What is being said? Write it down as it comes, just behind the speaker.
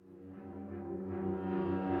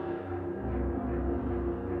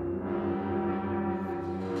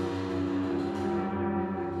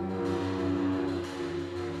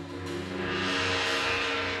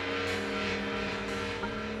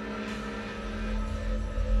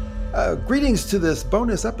Greetings to this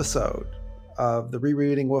bonus episode of the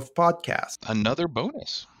Rereading Wolf podcast. Another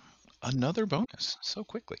bonus. So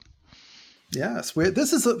quickly. Yes,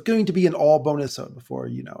 this is going to be an all bonus episode before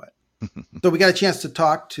you know it. So we got a chance to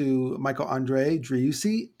talk to Michael Andre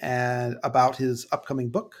Driussi and about his upcoming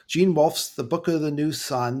book, Gene Wolfe's The Book of the New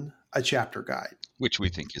Sun, a chapter guide. Which we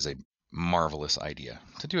think is a marvelous idea,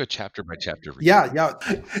 to do a chapter by chapter review. Yeah.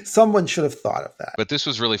 Someone should have thought of that. But this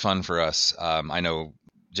was really fun for us. I know,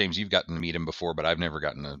 James, you've gotten to meet him before, but I've never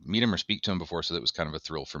gotten to meet him or speak to him before, so that was kind of a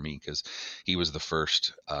thrill for me because he was the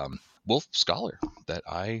first Wolfe scholar that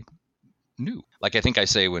I knew. Like I think I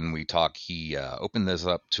say when we talk, he opened this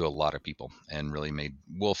up to a lot of people and really made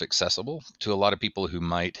Wolfe accessible to a lot of people who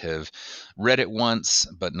might have read it once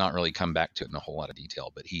but not really come back to it in a whole lot of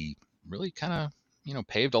detail. But he really kind of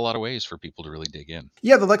paved a lot of ways for people to really dig in.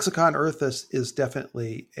 Yeah, the Lexicon Earthus is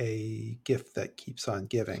definitely a gift that keeps on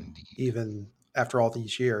giving, Indeed. Even after all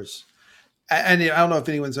these years. And I don't know if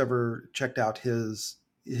anyone's ever checked out his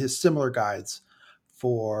similar guides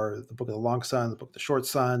for the Book of the Long Sun, the Book of the Short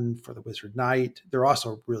Sun, for the Wizard Knight. They're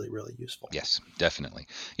also really, really useful. Yes, definitely.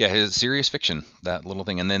 Yeah, his serious fiction, that little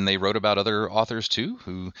thing. And then they wrote about other authors too,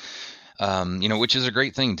 who, which is a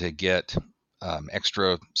great thing to get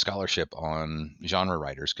extra scholarship on genre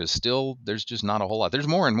writers, because still there's just not a whole lot. There's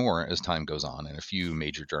more and more as time goes on in a few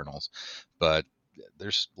major journals, but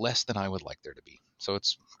there's less than I would like there to be. So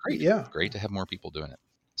it's great. Yeah. Great to have more people doing it.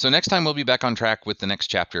 So next time we'll be back on track with the next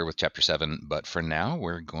chapter, with chapter 7. But for now,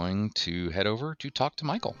 we're going to head over to talk to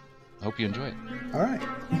Michael. I hope you enjoy it. All right.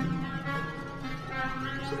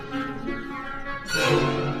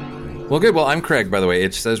 Well, good. Well, I'm Craig, by the way.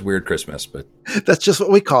 It says Weird Christmas, but that's just what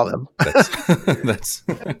we call him. That's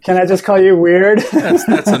Can I just call you weird?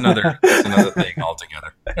 that's another thing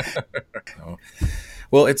altogether. So,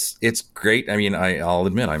 well, it's great. I mean, I'll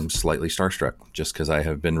admit I'm slightly starstruck just because I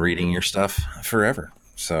have been reading your stuff forever.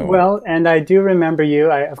 So well, and I do remember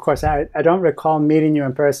you. I don't recall meeting you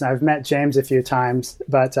in person. I've met James a few times,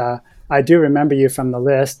 but I do remember you from the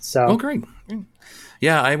list. So great.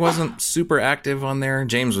 Yeah, I wasn't super active on there.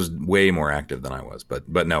 James was way more active than I was,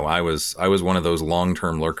 but no, I was one of those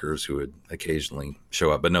long-term lurkers who would occasionally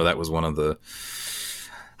show up. But no, that was one of the.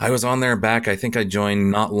 I was on there back. I think I joined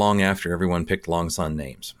not long after everyone picked Long Sun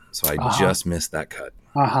names, so I just missed that cut.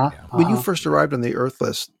 Yeah. When you first arrived on the Earth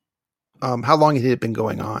list, how long had it been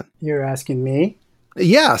going on? You're asking me?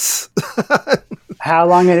 Yes. How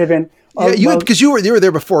long had it been? Because you were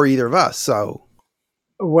there before either of us, so.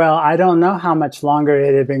 Well, I don't know how much longer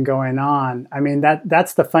it had been going on. I mean,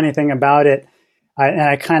 that's the funny thing about it.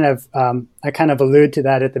 I kind of allude to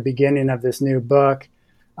that at the beginning of this new book.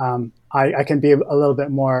 I can be a little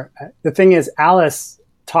bit more. The thing is, Alice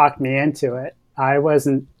talked me into it. I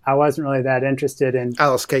wasn't really that interested in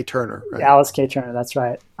Alice K. Turner. Right? Alice K. Turner. That's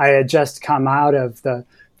right. I had just come out of the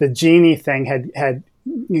genie thing had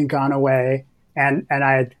gone away, and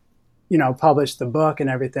I had published the book and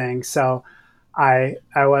everything. So I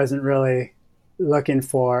wasn't really looking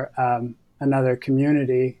for another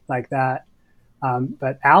community like that.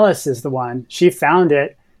 But Alice is the one. She found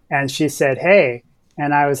it and she said, "Hey,"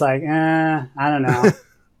 and I was like, I don't know.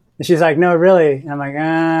 And she's like, "No, really." And I'm like,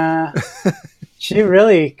 She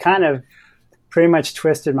really kind of pretty much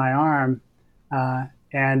twisted my arm,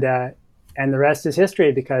 and the rest is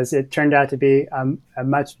history, because it turned out to be a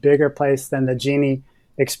much bigger place than the genie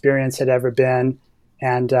experience had ever been,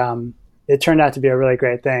 and it turned out to be a really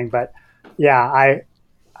great thing. But yeah,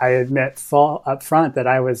 I admit full up front that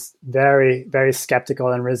I was very, very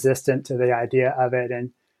skeptical and resistant to the idea of it, and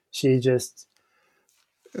she just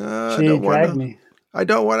dragged me. I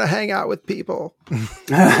don't want to hang out with people.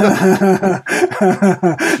 If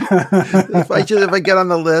I get on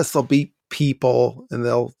the list, there'll be people and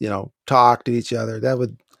they'll, talk to each other. That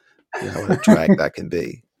would, what a drag that can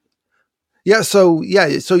be. Yeah. So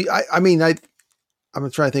I'm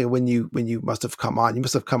trying to think of when you must have come on. You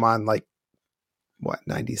must have come on like what,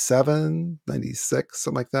 97, 96,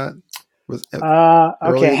 something like that.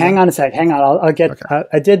 Okay. Hang on a sec. Hang on. I'll get, okay.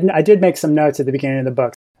 I did make some notes at the beginning of the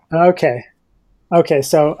book. Okay,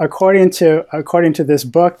 so according to this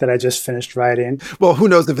book that I just finished writing, well, who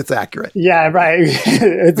knows if it's accurate? Yeah, right.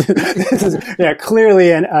 This is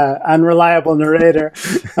clearly an unreliable narrator.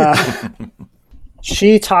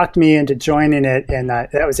 She talked me into joining it, and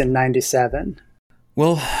that was in 97.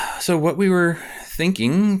 Well, so what we were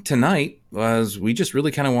thinking tonight was we just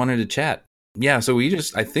really kind of wanted to chat. Yeah, so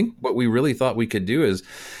I think what we really thought we could do is,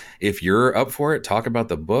 if you're up for it, talk about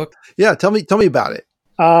the book. Yeah, tell me about it.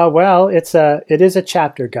 Well, it is a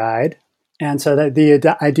chapter guide, and so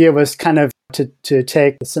the idea was kind of to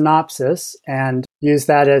take the synopsis and use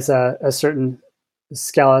that as a certain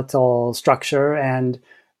skeletal structure and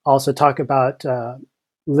also talk about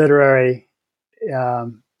literary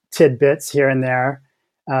tidbits here and there,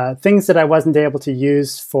 things that I wasn't able to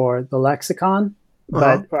use for the lexicon,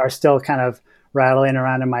 but are still kind of rattling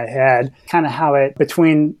around in my head. Kind of how it,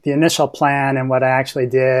 between the initial plan and what I actually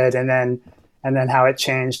did, and then how it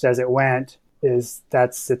changed as it went,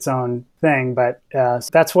 that's its own thing. But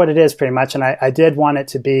that's what it is pretty much. And I did want it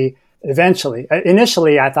to be eventually.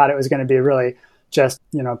 Initially, I thought it was going to be really just,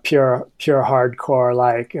 pure hardcore,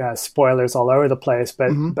 like spoilers all over the place.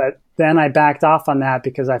 But then I backed off on that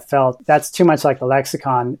because I felt that's too much like the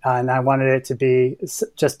lexicon, and I wanted it to be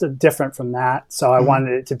just different from that. So I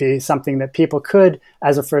wanted it to be something that people could,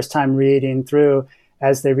 as a first time reading through,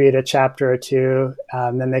 as they read a chapter or two,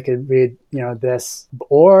 then they could read, this.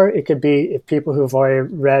 Or it could be, if people who've already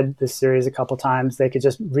read the series a couple times, they could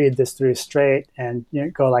just read this through straight and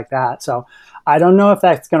go like that. So I don't know if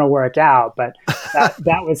that's going to work out, but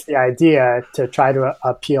that was the idea, to try to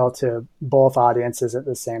appeal to both audiences at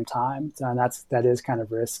the same time. And that is kind of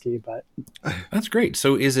risky, but that's great.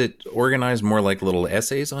 So is it organized more like little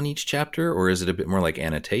essays on each chapter, or is it a bit more like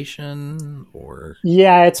annotation? Or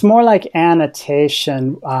yeah, it's more like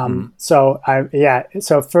annotation. So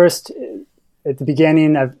first, at the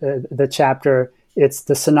beginning of the chapter, it's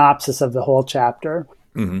the synopsis of the whole chapter,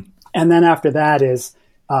 and then after that is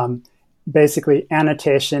basically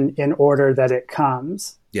annotation in order that it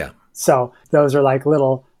comes. Yeah. So those are like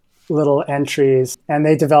little entries, and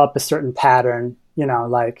they develop a certain pattern,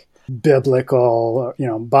 like biblical,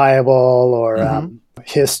 Bible, or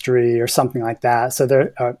history, or something like that. So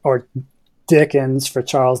there, or Dickens for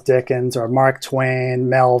Charles Dickens, or Mark Twain,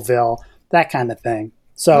 Melville, that kind of thing.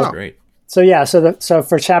 So great. So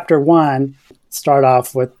for chapter 1, start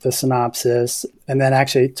off with the synopsis, and then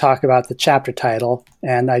actually talk about the chapter title.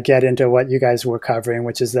 And I get into what you guys were covering,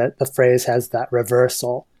 which is that the phrase has that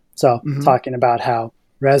reversal. So talking about how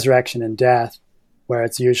resurrection and death, where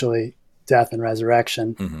it's usually death and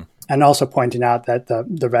resurrection, and also pointing out that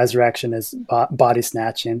the resurrection is body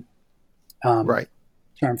snatching,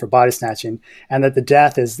 term for body snatching, and that the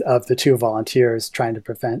death is of the 2 volunteers trying to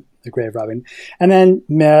prevent the grave robbing. And then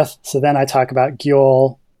myth. So then I talk about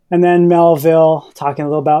Gule, and then Melville, talking a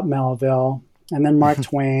little about Melville, and then Mark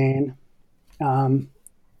Twain,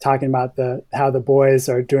 talking about how the boys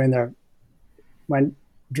are doing when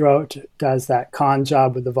Droat does that con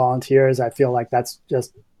job with the volunteers. I feel like that's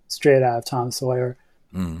just straight out of Tom Sawyer.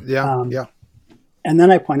 Yeah. And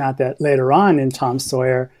then I point out that later on in Tom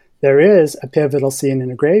Sawyer, there is a pivotal scene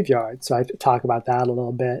in a graveyard. So I talk about that a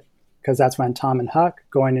little bit, because that's when Tom and Huck,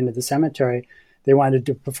 going into the cemetery, they wanted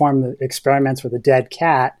to perform the experiments with a dead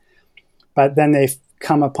cat, but then they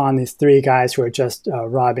come upon these 3 guys who are just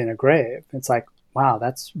robbing a grave. It's like, wow,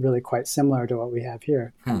 that's really quite similar to what we have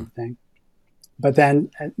here, kind of thing. But then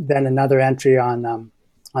another entry on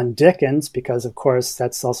Dickens, because of course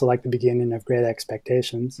that's also like the beginning of Great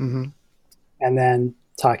Expectations, and then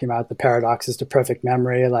talking about the paradoxes to perfect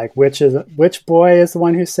memory, like which boy is the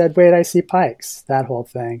one who said, "Wait, I see pikes," that whole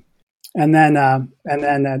thing. And then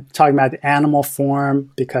talking about the animal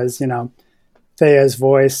form, because Thea's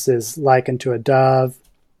voice is likened to a dove,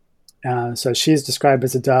 so she's described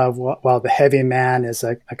as a dove, while the heavy man is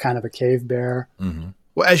a kind of a cave bear.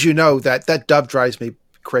 Well, as you know, that dove drives me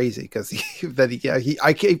crazy, because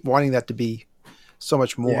I keep wanting that to be so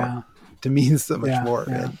much more, to mean so much more.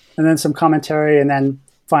 Yeah. And then some commentary, and then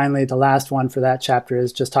finally the last one for that chapter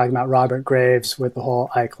is just talking about Robert Graves with the whole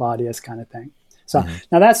I, Claudius kind of thing. So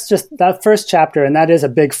now that's just that first chapter, and that's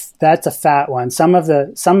a fat one. Some of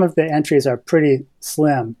the entries are pretty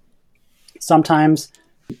slim. Sometimes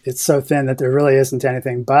it's so thin that there really isn't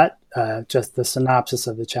anything but just the synopsis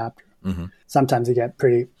of the chapter. Sometimes they get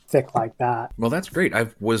pretty thick like that. Well, that's great. I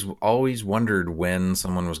was always wondered when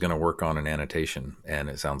someone was going to work on an annotation, and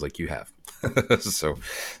it sounds like you have. So,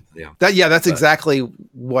 yeah. That's exactly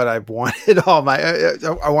what I've wanted.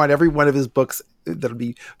 I want every one of his books that'll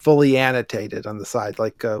be fully annotated on the side.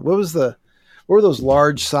 Like, what were those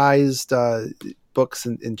large sized books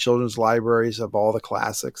in children's libraries of all the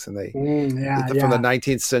classics, and they from the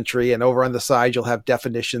 19th century, and over on the side you'll have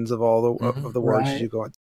definitions of all the of the words as you go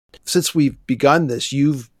on. Since we've begun this,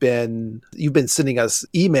 you've been sending us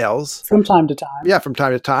emails from time to time. Yeah, from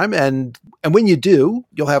time to time, and when you do,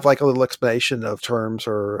 you'll have like a little explanation of terms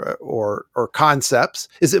or concepts.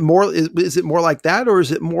 Is it more like that, or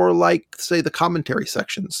is it more like, say, the commentary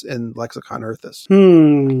sections in Lexicon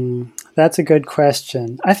Earthus? That's a good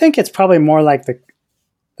question. I think it's probably more like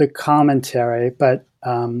the commentary, but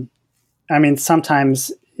I mean,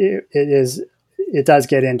 sometimes it does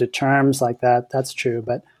get into terms like that. That's true,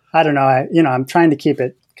 but I don't know. I'm trying to keep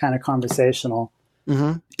it kind of conversational.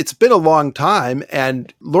 Mm-hmm. It's been a long time,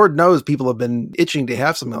 and Lord knows people have been itching to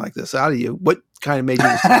have something like this out of you. What kind of made you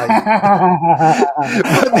decide?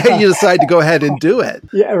 What made you decide to go ahead and do it?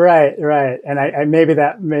 Yeah, right. And I maybe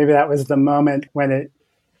that was the moment when it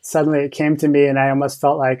suddenly came to me, and I almost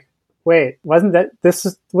felt like, wait, wasn't that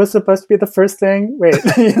this was supposed to be the first thing? Wait,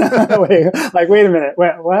 wait a minute,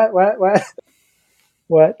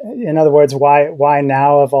 what? In other words, why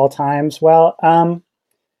now of all times? Well,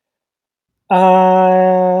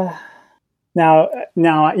 now,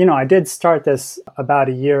 I did start this about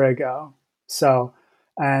a year ago. So,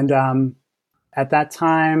 and at that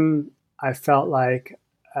time, I felt like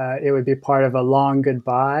it would be part of a long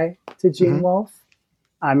goodbye to Gene Wolfe.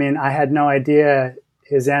 I mean, I had no idea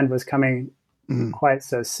his end was coming quite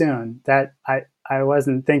so soon. That I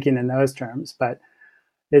wasn't thinking in those terms, but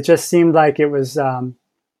it just seemed like it was, I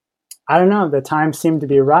don't know, the time seemed to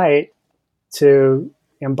be right to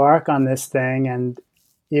embark on this thing. And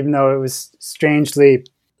even though it was strangely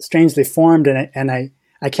formed, and I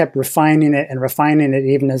kept refining it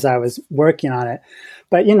even as I was working on it.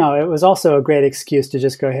 But, it was also a great excuse to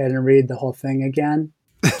just go ahead and read the whole thing again.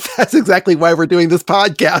 That's exactly why we're doing this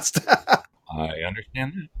podcast. I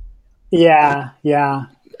understand that. Yeah.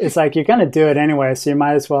 It's like, you're going to do it anyway, so you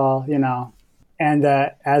might as well, And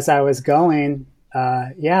as I was going,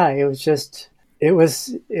 it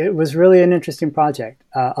was really an interesting project.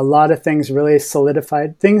 A lot of things really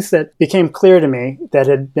solidified, things that became clear to me that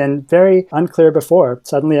had been very unclear before.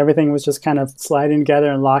 Suddenly everything was just kind of sliding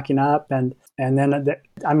together and locking up. And then,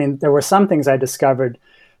 there were some things I discovered.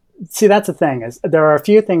 See, that's the thing, is there are a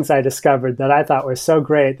few things I discovered that I thought were so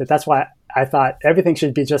great that's why I thought everything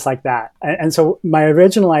should be just like that. And so my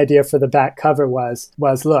original idea for the back cover was,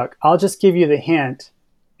 look, I'll just give you the hint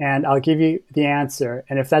and I'll give you the answer.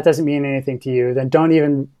 And if that doesn't mean anything to you, then don't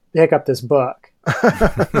even pick up this book.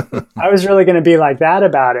 I was really going to be like that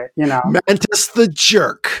about it, Mantis the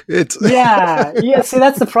jerk. Yeah. See,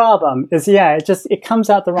 that's the problem. It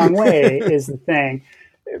comes out the wrong way is the thing.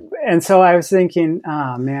 And so I was thinking,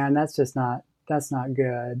 oh man, that's not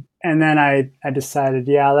good. And then I decided,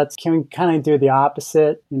 can we kind of do the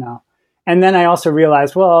opposite, And then I also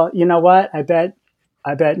realized, well, you know what? I bet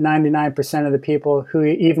 99% of the people who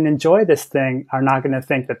even enjoy this thing are not going to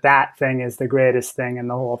think that thing is the greatest thing in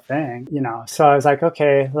the whole thing, So I was like,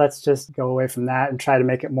 okay, let's just go away from that and try to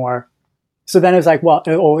make it more. So then it was like, well,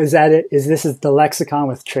 is that it? Is the lexicon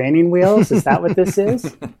with training wheels? Is that what this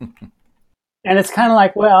is? And it's kind of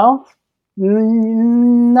like, well,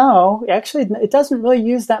 no, actually, it doesn't really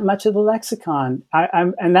use that much of the lexicon.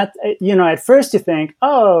 And that, at first you think,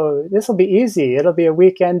 oh, this will be easy. It'll be a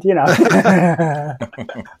weekend,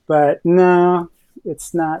 But no,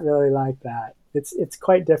 it's not really like that. It's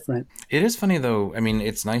quite different. It is funny though. I mean,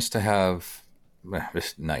 it's nice to have,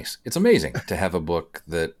 it's amazing to have a book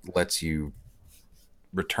that lets you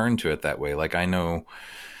return to it that way. Like I know,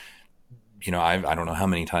 I don't know how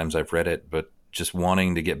many times I've read it, but just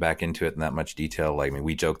wanting to get back into it in that much detail. Like,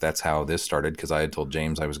 we joke that's how this started, because I had told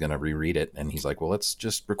James I was going to reread it, and he's like, well, let's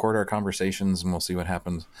just record our conversations and we'll see what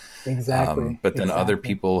happens. Exactly. But then other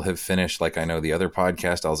people have finished, like I know the other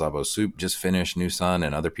podcast, Al Zabo Soup, just finished New Sun,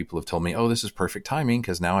 and other people have told me, oh, this is perfect timing,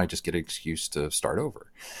 because now I just get an excuse to start over.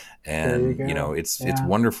 And, it's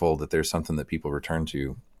wonderful that there's something that people return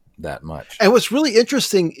to that much. And what's really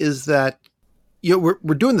interesting is that,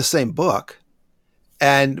 we're doing the same book.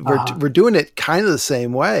 And we're doing it kind of the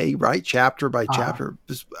same way, right? Chapter by chapter.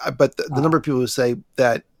 But the number of people who say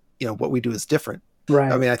that, what we do is different.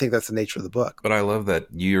 Right. I mean, I think that's the nature of the book. But I love that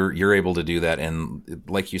you're able to do that. And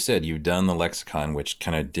like you said, you've done the lexicon, which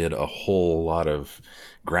kind of did a whole lot of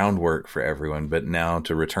groundwork for everyone. But now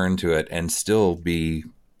to return to it and still be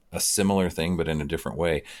a similar thing, but in a different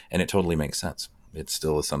way. And it totally makes sense. It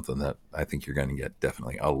still is something that I think you're going to get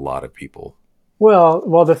definitely a lot of people.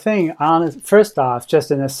 Well, the thing, first off, just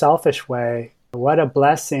in a selfish way, what a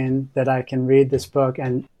blessing that I can read this book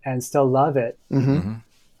and still love it. Mm-hmm.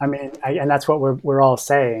 I mean, and that's what we're all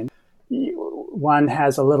saying. One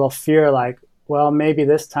has a little fear, like, well, maybe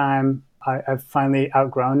this time I've finally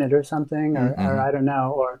outgrown it or something, or I don't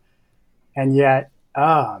know, and yet,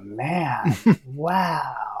 oh man,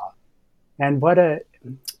 wow, and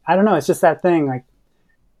I don't know, it's just that thing, like.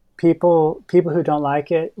 People who don't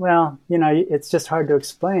like it, well, it's just hard to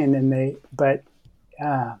explain. But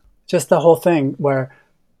just the whole thing where,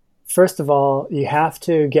 first of all, you have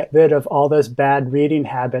to get rid of all those bad reading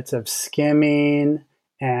habits of skimming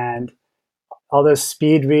and all those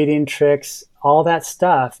speed reading tricks, all that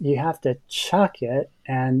stuff. You have to chuck it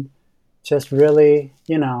and just really,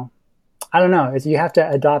 I don't know. You have to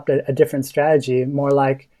adopt a different strategy, more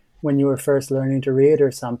like when you were first learning to read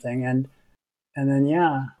or something. And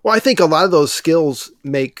yeah. Well, I think a lot of those skills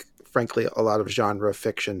make, frankly, a lot of genre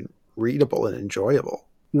fiction readable and enjoyable.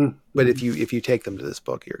 Mm-hmm. But if you take them to this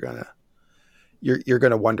book, you're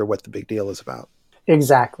gonna wonder what the big deal is about.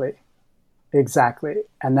 Exactly.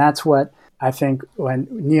 And that's what I think when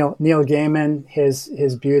Neil Gaiman,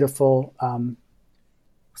 his beautiful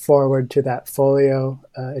forward to that folio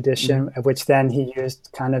edition, mm-hmm. which then he used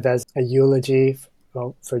kind of as a eulogy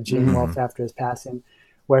for Gene mm-hmm. Wolfe after his passing,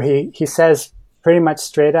 where he says pretty much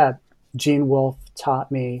straight up, Gene Wolfe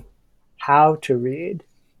taught me how to read.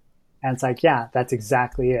 And it's like, yeah, that's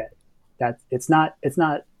exactly it. That it's not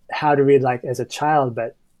how to read like as a child,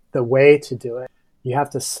 but the way to do it. You have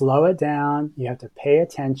to slow it down. You have to pay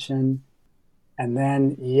attention. And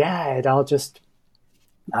then, it all just,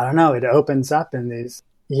 I don't know, it opens up in these.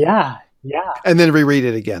 Yeah. And then reread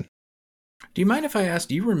it again. Do you mind if I ask,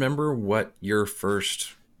 do you remember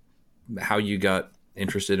how you got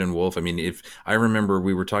interested in Wolfe? I mean, if I remember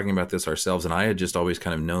we were talking about this ourselves, and I had just always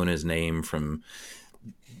kind of known his name from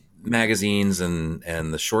magazines and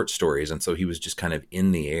the short stories. And so he was just kind of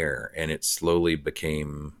in the air, and it slowly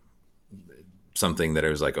became something that I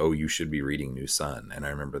was like, oh, you should be reading New Sun. And I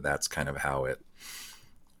remember that's kind of how it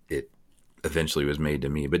eventually was made to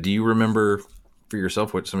me. But do you remember for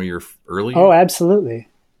yourself what some of your early? Oh, absolutely.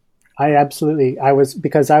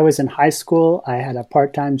 Because I was in high school, I had a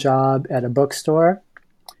part-time job at a bookstore,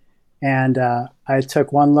 and I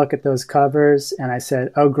took one look at those covers and I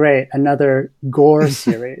said, oh, great, another Gore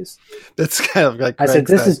series. That's kind of like, I said,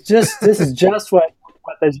 this is just what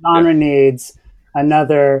the genre needs.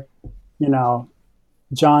 Another,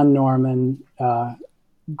 John Norman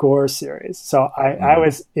Gore series. So I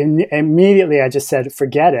was immediately, I just said,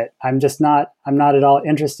 forget it. I'm not at all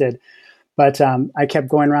interested. But I kept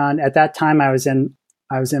going around. At that time, I was in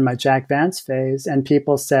my Jack Vance phase, and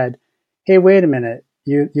people said, hey, wait a minute,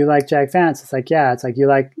 you like Jack Vance? It's like, yeah. It's like, you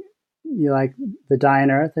like The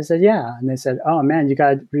Dying Earth? I said, yeah. And they said, oh man, you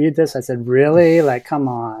got to read this. I said, really? Like, come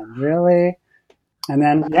on, really? And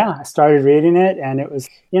then, I started reading it, and it was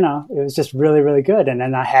just really, really good. And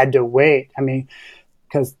then I had to wait. I mean,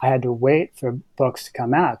 because I had to wait for books to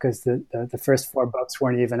come out, because the first 4 books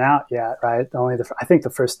weren't even out yet, right? I think the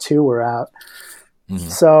first 2 were out. Mm-hmm.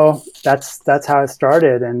 So that's how it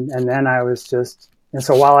started. And then I was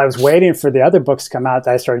so while I was waiting for the other books to come out,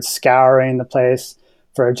 I started scouring the place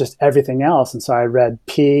for just everything else. And so I read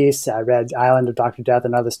Peace, I read Island of Dr. Death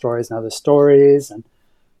and Other Stories, and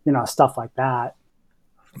stuff like that.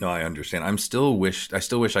 No, I understand. I still wish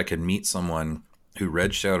I could meet someone who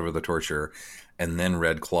read Shout Over the Torture and then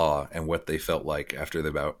read Claw, and what they felt like after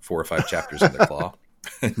about 4 or 5 chapters of the Claw.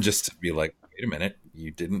 And just to be like, wait a minute, you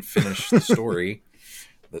didn't finish the story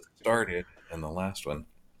that started in the last one.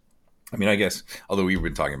 I mean, I guess, although we've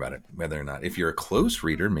been talking about it, whether or not, if you're a close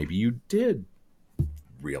reader, maybe you did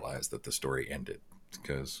realize that the story ended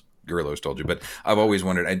because Gorillos told you. But I've always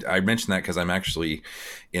wondered, I mentioned that because I'm actually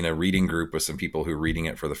in a reading group with some people who are reading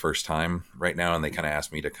it for the first time right now, and they kind of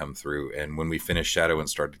asked me to come through. And when we finished Shadow and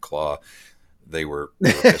started Claw, they were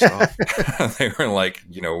pissed off. They were like,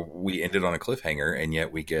 we ended on a cliffhanger, and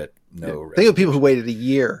yet we get no. Think of people who waited a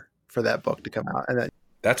year for that book to come out, and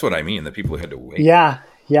that's what I mean. The people who had to wait.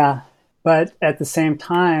 Yeah. But at the same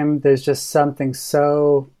time, there's just something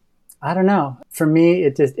so, I don't know. For me,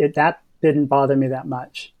 that didn't bother me that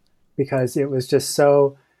much, because it was just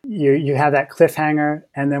so. You have that cliffhanger,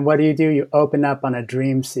 and then what do? You open up on a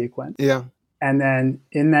dream sequence. Yeah. And then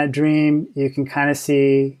in that dream, you can kind of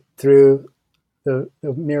see through the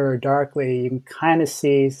mirror darkly, you can kind of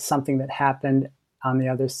see something that happened on the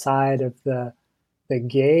other side of the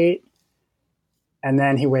gate. And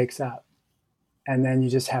then he wakes up. And then you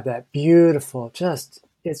just have that beautiful,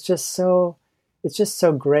 it's just so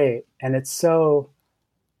great. And it's so,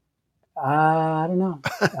 I don't know,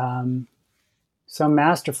 so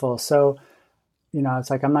masterful. So, it's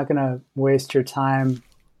like, I'm not going to waste your time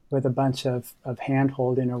with a bunch of hand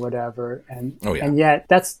holding or whatever. And and yet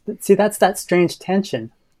that's that strange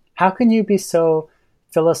tension. How can you be so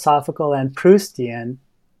philosophical and Proustian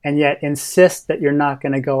and yet insist that you're not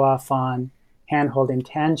going to go off on hand holding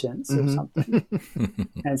tangents or something? And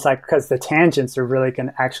it's like, because the tangents are really going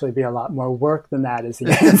to actually be a lot more work than that is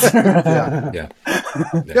the answer.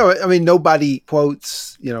 Yeah. No, I mean, nobody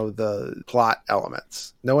quotes, the plot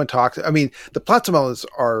elements. No one talks. I mean, the plot elements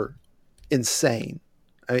are insane.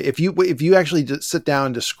 If you actually just sit down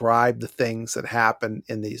and describe the things that happen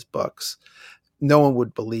in these books, no one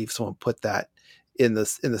would believe someone put that in the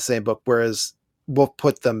same book. Whereas we'll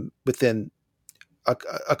put them within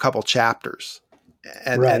a couple chapters,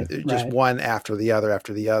 and just one after the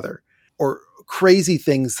other, or crazy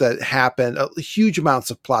things that happen, huge amounts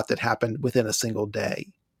of plot that happened within a single day.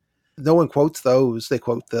 No one quotes those. They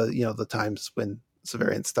quote the times when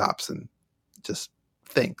Severian stops and just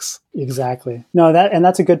thinks. Exactly. No,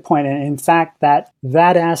 that's a good point. And in fact, that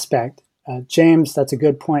aspect, James, that's a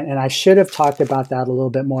good point. And I should have talked about that a little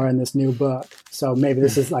bit more in this new book. So maybe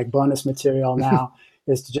this is like bonus material now,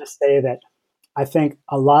 is to just say that I think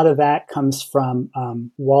a lot of that comes from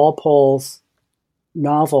Walpole's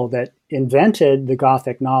novel that invented the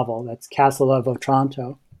Gothic novel. That's Castle of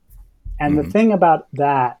Otranto. And the thing about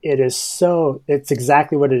that, it's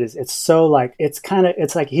exactly what it is. It's so like,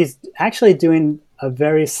 it's like he's actually doing a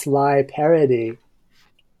very sly parody,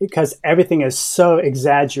 because everything is so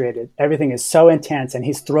exaggerated. Everything is so intense, and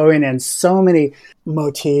he's throwing in so many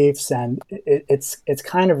motifs, and it's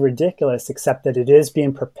kind of ridiculous, except that it is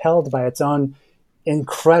being propelled by its own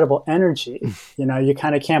incredible energy. You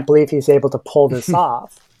kind of can't believe he's able to pull this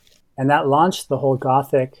off. And that launched the whole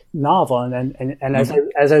Gothic novel. And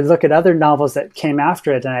as I look at other novels that came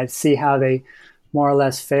after it, and I see how they more or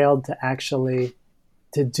less failed to actually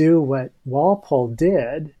to do what Walpole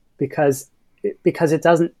did, because it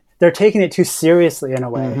doesn't, they're taking it too seriously in a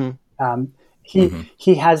way.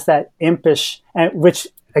 He has that impish, which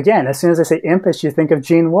again, as soon as I say impish, you think of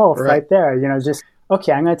Gene Wolfe right there, just,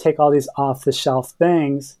 okay, I'm going to take all these off the shelf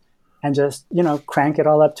things and just, crank it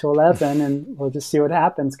all up to 11 and we'll just see what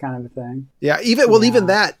happens, kind of a thing. Yeah. Even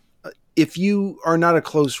that, if you are not a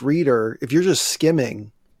close reader, if you're just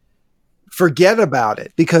skimming, forget about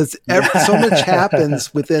it, because so much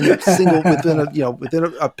happens within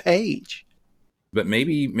a page. But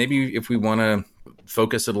maybe if we want to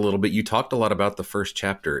focus it a little bit, you talked a lot about the first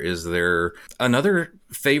chapter. Is there another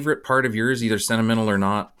favorite part of yours, either sentimental or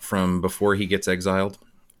not, from before he gets exiled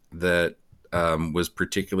that was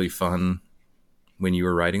particularly fun when you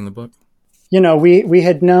were writing the book? We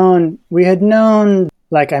had known,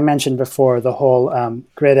 like I mentioned before, the whole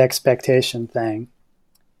Great Expectation thing.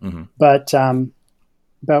 But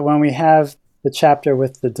when we have the chapter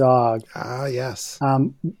with the dog, yes,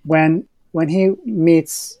 when he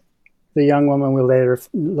meets the young woman we later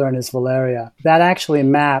learn is Valeria, that actually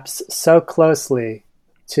maps so closely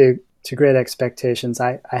to Great Expectations.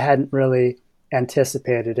 I hadn't really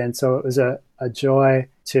anticipated, and so it was a joy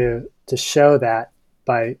to show that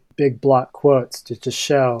by big block quotes, to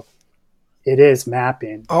show it is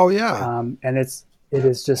mapping. Oh yeah, and it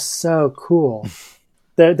is just so cool.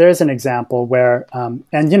 There's an example where,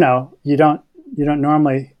 and you don't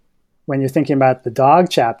normally, when you're thinking about the dog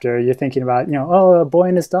chapter, you're thinking about, a boy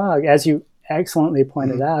and his dog, as you excellently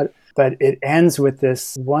pointed out, but it ends with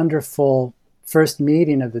this wonderful first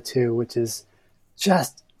meeting of the two, which is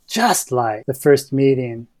just like the first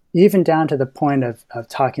meeting, even down to the point of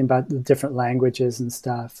talking about the different languages and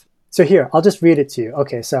stuff. So here, I'll just read it to you.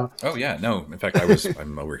 Okay, so. Oh yeah, no, in fact,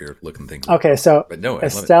 I'm over here looking things up. Okay, so but no,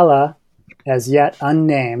 Estella, as yet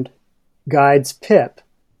unnamed, guides Pip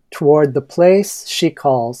toward the place she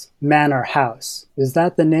calls Manor House. Is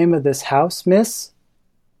that the name of this house, miss?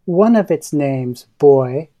 One of its names,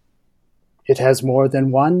 boy. It has more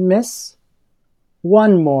than one, miss?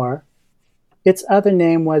 One more. Its other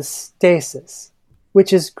name was Stasis,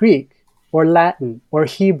 which is Greek, or Latin, or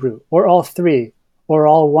Hebrew, or all three, or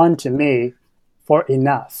all one to me, for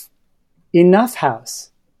enough. Enough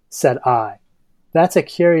House, said I. That's a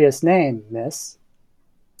curious name, miss.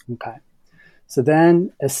 Okay. So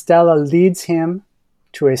then Estella leads him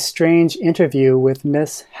to a strange interview with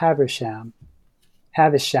Miss Havisham,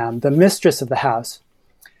 the mistress of the house.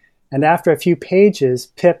 And after a few pages,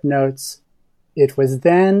 Pip notes, it was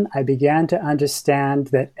then I began to understand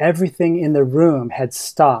that everything in the room had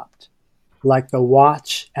stopped, like the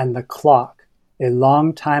watch and the clock, a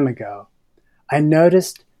long time ago. I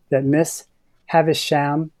noticed that Miss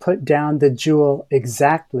Havisham put down the jewel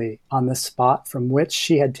exactly on the spot from which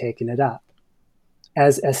she had taken it up.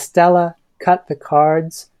 As Estella cut the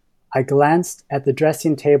cards, I glanced at the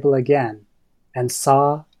dressing table again and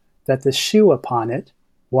saw that the shoe upon it,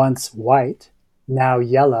 once white, now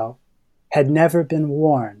yellow, had never been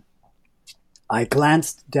worn. I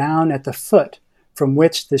glanced down at the foot from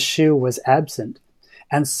which the shoe was absent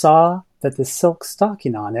and saw that the silk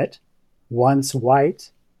stocking on it, once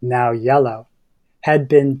white, now yellow, had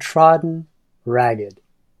been trodden ragged.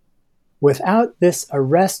 Without this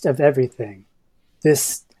arrest of everything,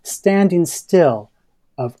 this standing still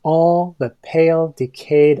of all the pale,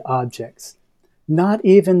 decayed objects, not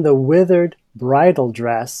even the withered bridal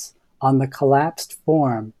dress on the collapsed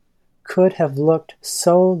form could have looked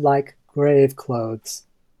so like grave clothes,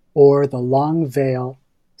 or the long veil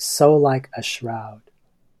so like a shroud.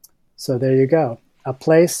 So there you go. A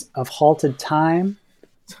place of halted time,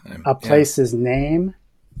 a place's name,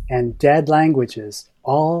 and dead languages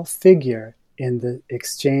all figure in the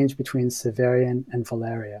exchange between Severian and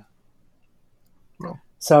Valeria. Well,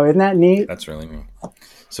 so isn't that neat? That's really neat.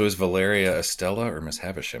 So is Valeria Estella or Miss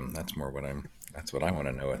Havisham? That's what I want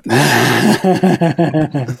to know.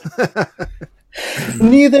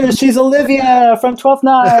 Neither. She's Olivia from 12th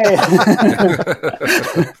Night.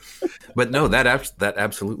 But no, that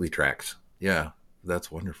absolutely tracks. Yeah,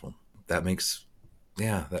 that's wonderful. That makes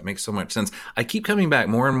so much sense. I keep coming back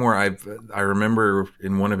more and more. I remember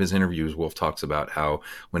in one of his interviews, Wolf talks about how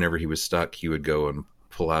whenever he was stuck, he would go and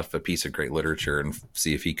pull out a piece of great literature and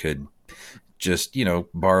see if he could just,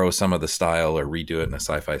 borrow some of the style or redo it in a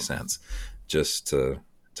sci-fi sense, just to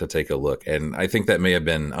take a look. And I think that may have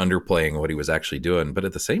been underplaying what he was actually doing, but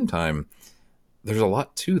at the same time, there's a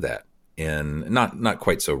lot to that, and not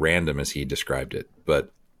quite so random as he described it,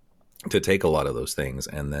 but to take a lot of those things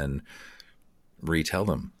and then retell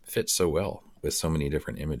them fits so well with so many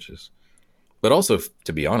different images, but also,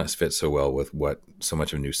 to be honest, fits so well with what so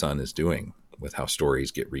much of New Sun is doing with how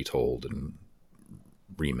stories get retold and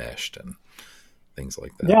remeshed and things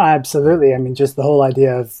like that. Yeah, absolutely. I mean, just the whole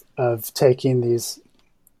idea of taking these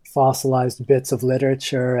fossilized bits of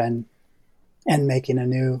literature and making a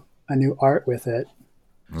new art with it.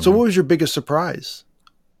 So what was your biggest surprise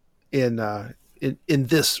in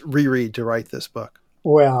this reread to write this book?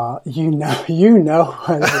 Well, you know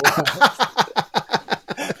what it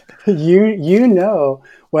was. you know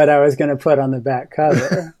what I was going to put on the back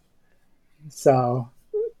cover. So,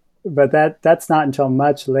 but that's not until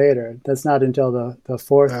much later. That's not until the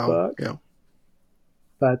fourth book. Yeah.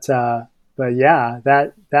 But yeah,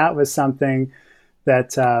 that was something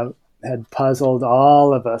that had puzzled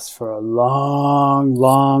all of us for a long,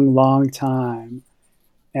 long, long time,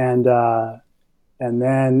 and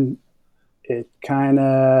then it kind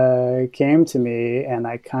of came to me, and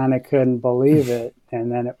I kind of couldn't believe it,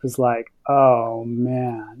 and then it was like, oh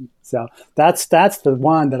man! So that's the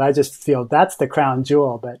one that I just feel that's the crown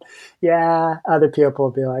jewel. But yeah, other people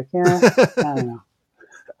will be like, yeah, I don't know.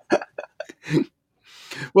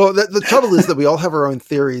 Well, the trouble is that we all have our own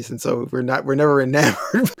theories, and so we're never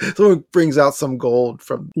enamored. Someone brings out some gold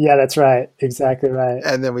from. Yeah, that's right. Exactly right.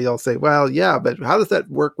 And then we all say, "Well, yeah, but how does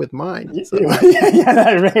that work with mine?" So.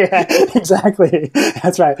 Yeah, exactly.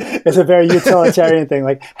 That's right. It's a very utilitarian thing.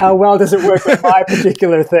 Like, how well does it work with my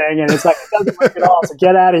particular thing? And it's like, it doesn't work at all. So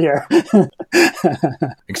get out of here.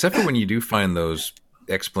 Except for when you do find those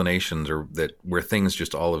explanations or that where things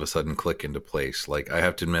just all of a sudden click into place. Like, I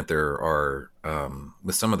have to admit, there are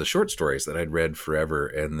with some of the short stories that I'd read forever,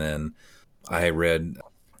 and then I read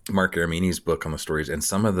Mark Aramini's book on the stories, and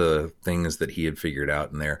some of the things that he had figured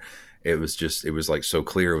out in there, it was like so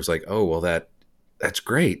clear. It was like, oh, well, that's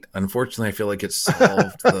great. Unfortunately, I feel like it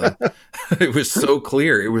solved it was so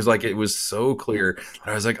clear. It was so clear.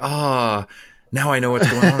 I was like, now I know what's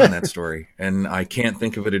going on in that story, and I can't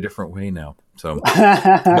think of it a different way now. So,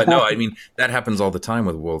 but no, I mean, that happens all the time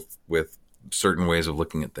with Wolf, with certain ways of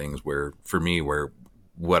looking at things where, for me, where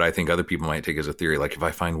what I think other people might take as a theory, like if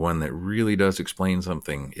I find one that really does explain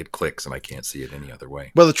something, it clicks and I can't see it any other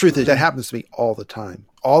way. Well, the truth is that happens to me all the time.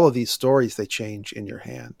 All of these stories, they change in your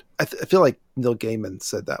hand. I feel like Neil Gaiman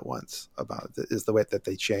said that once about it, is the way that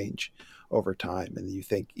they change over time. And you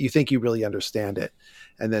think you really understand it.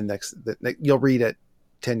 And then you'll read it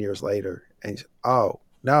 10 years later and you say, oh,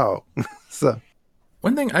 no. So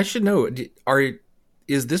one thing I should know,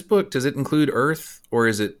 is this book, does it include Earth, or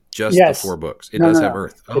is it just the 4 books? It does have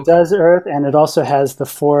Earth. Oh, it does Earth, and it also has the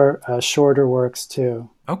 4 shorter works too.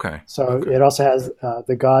 Okay. So it also has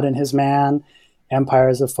The God and His Man,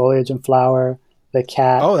 Empires of Foliage and Flower, The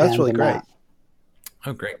Cat. Oh, that's really great. Map.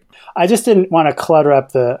 Oh, great. I just didn't want to clutter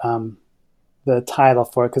up the title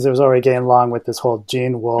for it because it was already getting long with this whole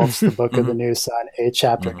Gene Wolfe's The Book of the New Sun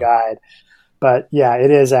 8-chapter guide. But yeah,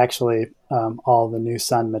 it is actually all the New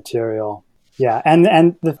Sun material. Yeah, and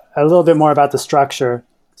a little bit more about the structure.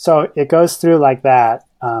 So it goes through like that,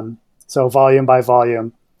 so volume by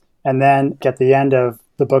volume. And then at the end of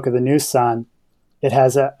the Book of the New Sun, it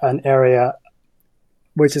has an area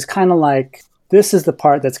which is kind of like, this is the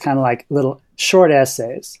part that's kind of like little short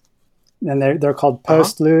essays. And they're called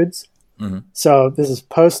postludes. Mm-hmm. So this is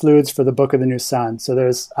postludes for the Book of the New Sun. So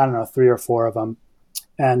there's, 3 or 4 of them.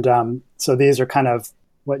 And so these are kind of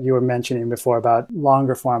what you were mentioning before about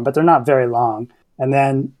longer form, but they're not very long. And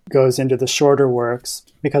then goes into the shorter works,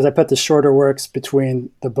 because I put the shorter works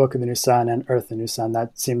between the Book of the New Sun and Earth the New Sun.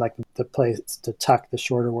 That seemed like the place to tuck the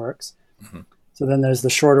shorter works. Mm-hmm. So then there's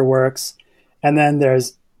the shorter works, and then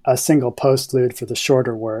there's a single postlude for the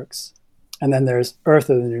shorter works. And then there's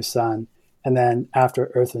Earth of the New Sun. And then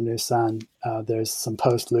after Earth of the New Sun, there's some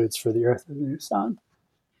postludes for the Earth of the New Sun.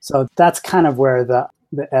 So that's kind of where the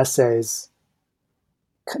essays,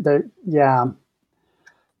 they're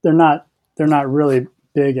not really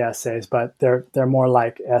big essays, but they're more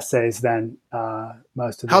like essays than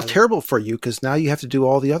most of the How other. terrible for you, because now you have to do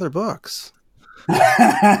all the other books.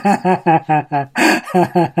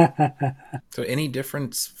 So any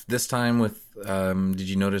difference this time with, did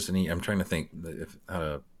you notice any, I'm trying to think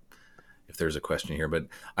if there's a question here, but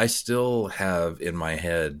I still have in my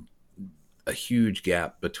head a huge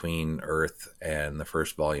gap between Earth and the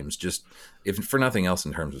first volumes, just if for nothing else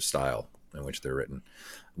in terms of style in which they're written,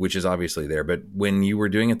 which is obviously there. But when you were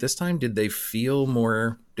doing it this time, in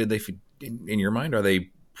your mind, are they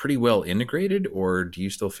pretty well integrated, or do you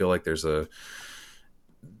still feel like there's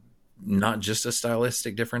not just a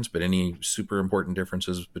stylistic difference, but any super important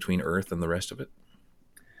differences between Earth and the rest of it?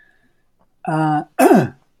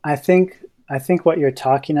 I think what you're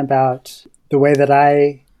talking about, the way that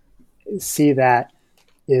I see that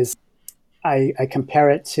is I compare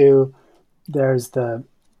it to, there's the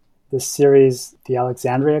series, the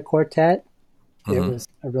Alexandria Quartet. Mm-hmm. It was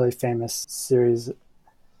a really famous series.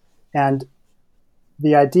 And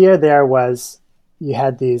the idea there was you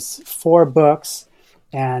had these 4 books,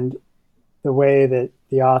 and the way that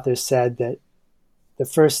the author said that the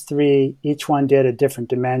first 3, each one did a different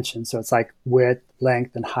dimension. So it's like width,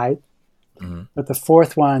 length, and height. Mm-hmm. But the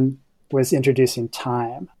 4th one was introducing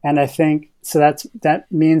time. And I think, so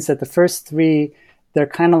that means that the first 3, they're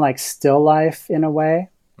kind of like still life in a way.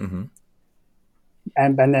 Mm-hmm.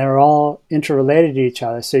 And they're all interrelated to each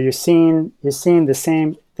other. So you're seeing the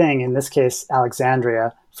same thing, in this case,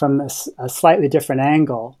 Alexandria, from a slightly different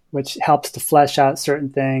angle, which helps to flesh out certain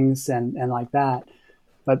things and like that.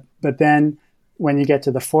 But then when you get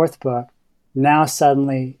to the 4th book, now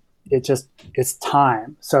suddenly it's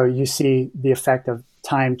time. So you see the effect of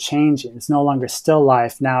time changing. It's no longer still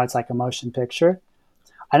life. Now it's like a motion picture.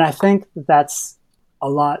 And I think that's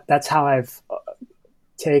how I've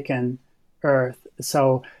taken Earth.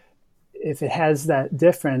 So if it has that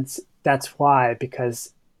difference, that's why,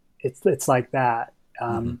 because it's like that.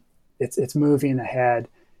 Mm-hmm. It's moving ahead.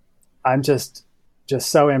 I'm just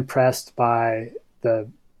so impressed by the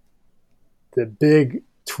big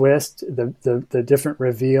twist, the different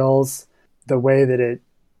reveals, the way that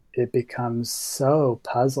it becomes so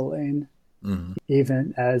puzzling, mm-hmm.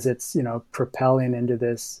 even as it's propelling into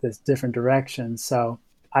this different direction. So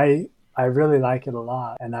I really like it a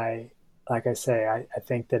lot, and I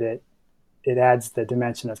think that it adds the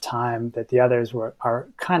dimension of time that the others are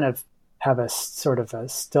kind of have a sort of a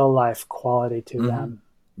still life quality to mm-hmm. them.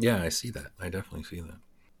 Yeah, I see that. I definitely see that.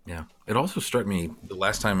 Yeah. It also struck me the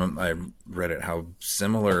last time I read it, how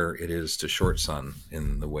similar it is to Short Sun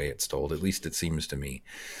in the way it's told. At least it seems to me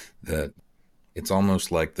that it's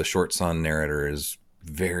almost like the Short Sun narrator is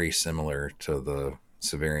very similar to the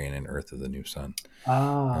Severian in Earth of the New Sun.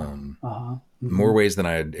 Mm-hmm. More ways than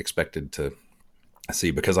I had expected to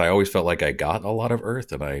see, because I always felt like I got a lot of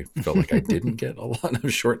Earth and I felt like I didn't get a lot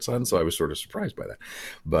of Short Sun, so I was sort of surprised by that.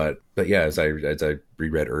 But yeah, as I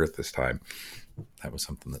reread Earth this time, that was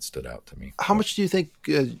something that stood out to me. How much do you think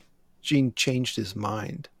Gene changed his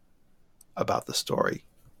mind about the story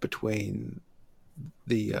between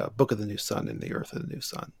the Book of the New Sun and the Earth of the New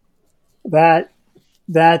Sun?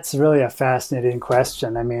 That's really a fascinating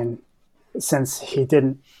question. I mean, since he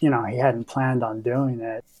hadn't planned on doing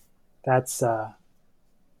it, that's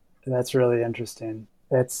really interesting.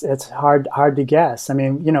 It's hard to guess. I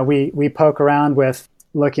mean, we poke around with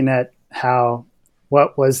looking at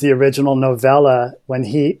what was the original novella when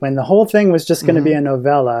the whole thing was just going to mm-hmm. be a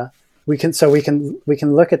novella. We can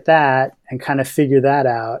look at that and kind of figure that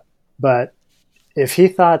out. But if he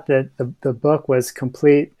thought that the book was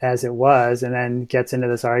complete as it was, and then gets into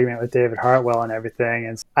this argument with David Hartwell and everything,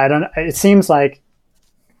 and it seems like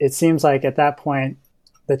at that point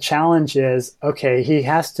the challenge is, okay, he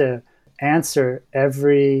has to answer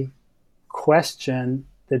every question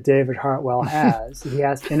that David Hartwell has. He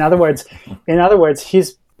has, in other words,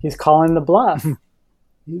 he's calling the bluff.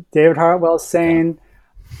 David Hartwell's saying,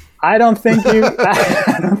 I don't think you got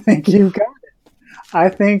it. I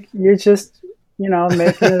think you're just,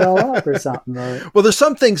 making it all up or something. Well, there's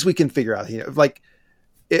some things we can figure out here. Like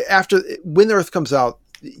after When the Earth comes out,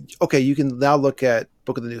 okay, you can now look at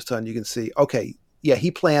Book of the New Sun. You can see, okay, yeah,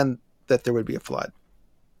 he planned that there would be a flood,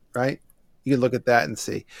 right? You can look at that and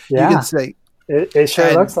see. Yeah. You can say, it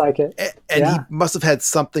sure looks like it. And he must have had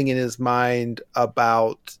something in his mind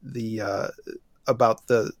about the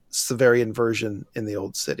Severian version in the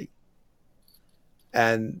Old City.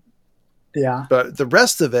 And but the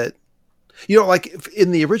rest of it, Like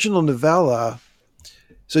in the original novella,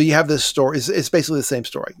 so you have this story. It's basically the same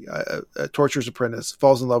story. A torturer's apprentice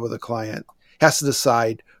falls in love with a client, has to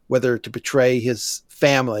decide whether to betray his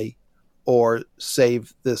family or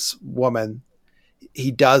save this woman.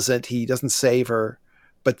 He doesn't save her,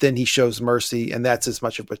 but then he shows mercy, and that's as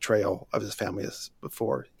much a betrayal of his family as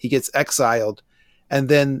before. He gets exiled, and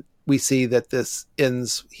then we see that this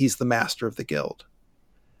ends, he's the master of the guild.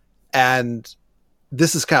 And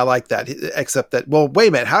this is kind of like that, except that, well, wait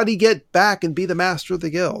a minute, how did he get back and be the master of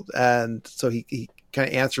the guild? And so he kind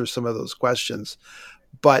of answers some of those questions.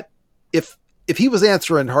 But if he was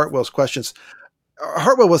answering Hartwell's questions,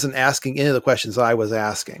 Hartwell wasn't asking any of the questions I was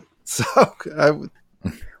asking. So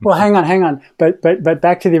well, hang on. But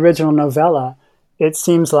back to the original novella, it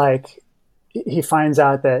seems like he finds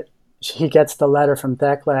out that he gets the letter from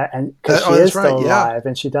Thekla, and because she is still alive,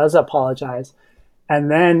 and she does apologize. And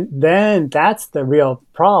then that's the real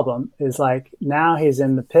problem, is like now he's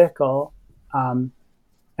in the pickle. And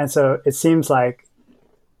so it seems like,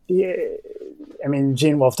 I mean,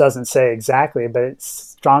 Gene Wolfe doesn't say exactly, but it's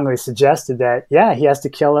strongly suggested that, yeah, he has to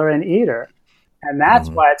kill her and eat her. And that's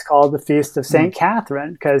why it's called the Feast of St.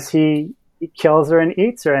 Catherine, because he kills her and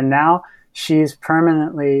eats her. And now she's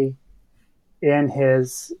permanently in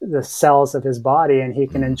the cells of his body, and he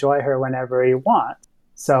can enjoy her whenever he wants.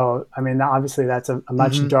 So, I mean, obviously that's a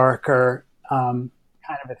much darker kind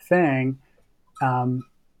of a thing. And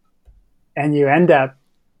you end up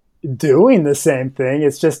doing the same thing.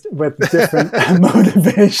 It's just with different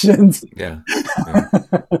motivations. Yeah.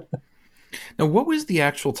 Now, what was the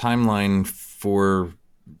actual timeline for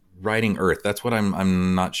writing Earth? That's what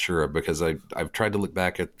I'm not sure of, because I've tried to look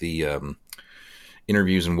back at the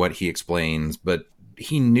interviews and what he explains, but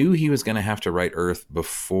he knew he was going to have to write Earth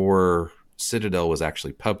before Citadel was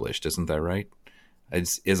actually published. Isn't that right?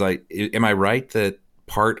 Am I right that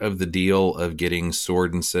part of the deal of getting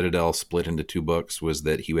Sword and Citadel split into 2 books was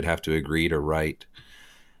that he would have to agree to write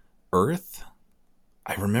Earth?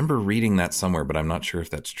 I remember reading that somewhere, but I'm not sure if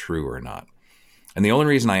that's true or not. And the only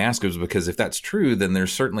reason I ask is because if that's true, then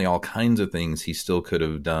there's certainly all kinds of things he still could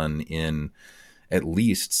have done in at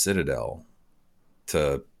least Citadel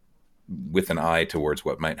with an eye towards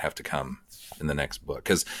what might have to come in the next book.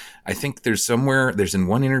 Because I think there's in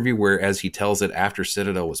one interview where, as he tells it, after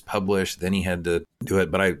Citadel was published, then he had to do it.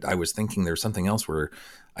 But I was thinking there's something else where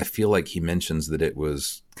I feel like he mentions that it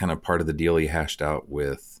was kind of part of the deal he hashed out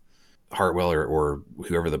with Hartwell or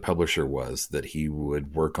whoever the publisher was, that he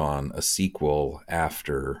would work on a sequel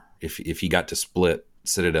after, if he got to split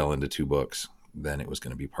Citadel into 2 books, then it was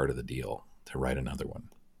going to be part of the deal to write another one.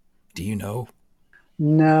 Do you know?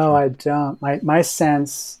 No, I don't. My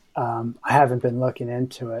sense, I haven't been looking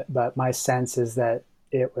into it, but my sense is that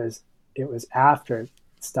it was after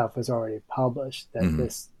stuff was already published that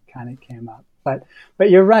this kind of came up. But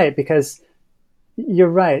you're right, because you're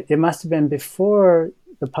right. It must have been before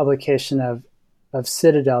the publication of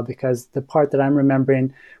Citadel, because the part that I'm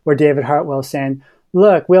remembering where David Hartwell is saying,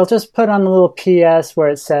 look, we'll just put on a little PS where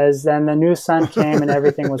it says, then the new sun came and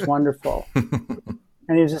everything was wonderful.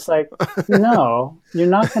 And he was just like, no, you're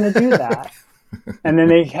not going to do that. And then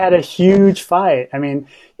they had a huge fight. I mean,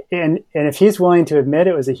 and if he's willing to admit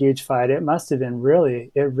it was a huge fight, it must have been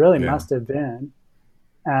must have been.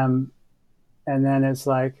 And then it's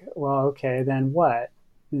like, well, okay, then what?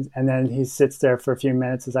 And then he sits there for a few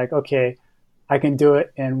minutes. It's like, okay, I can do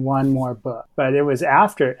it in one more book. But it was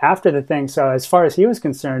after the thing. So as far as he was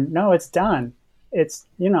concerned, no, it's done. It's,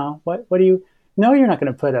 what do you... No, you're not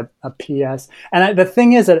going to put a PS. And the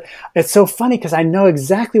thing is that it's so funny because I know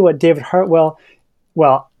exactly what David Hartwell,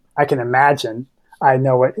 I can imagine I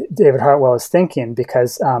know what David Hartwell is thinking,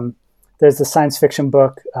 because there's the science fiction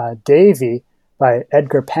book Davy by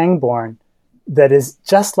Edgar Pangborn that is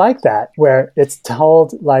just like that, where it's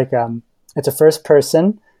told like it's a first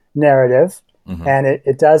person narrative. And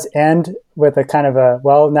it does end with a kind of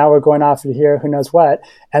now we're going off of here, who knows what.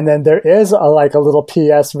 And then there is a little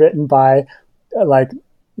PS written by like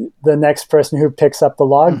the next person who picks up the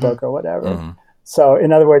logbook or whatever. So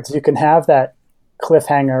in other words, you can have that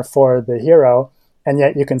cliffhanger for the hero, and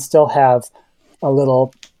yet you can still have a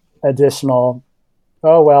little additional,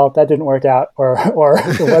 oh, well, that didn't work out, or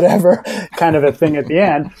whatever kind of a thing at the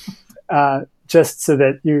end, just so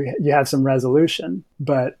that you have some resolution.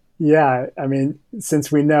 But yeah, I mean, since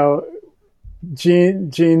we know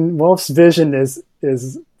Gene Wolfe's vision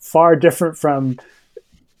is far different from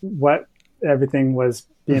what everything was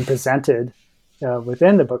being presented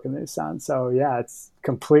within the Book of the Sun. So yeah, it's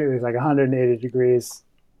completely like 180 degrees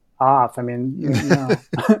off. I mean,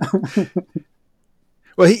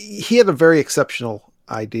 Well, he had a very exceptional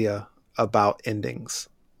idea about endings.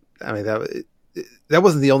 I mean, that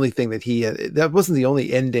wasn't the only thing that that wasn't the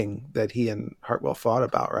only ending that he and Hartwell fought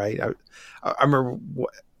about, right? I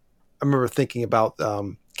remember thinking about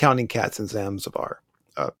Counting Cats in Zanzibar,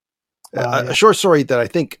 a short story that I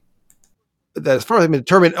think that, as far as I've been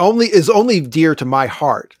determined, is only dear to my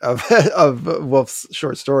heart of Woolf's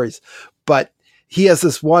short stories. But he has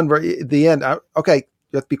this one where at the end, okay,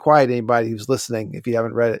 you have to be quiet, anybody who's listening. If you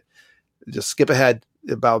haven't read it, just skip ahead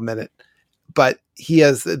about a minute. But he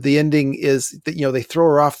has, the ending is that, they throw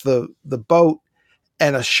her off the boat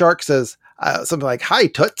and a shark says something like, "Hi,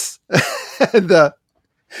 Toots." and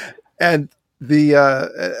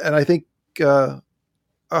I think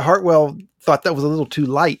Hartwell thought that was a little too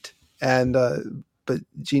light, but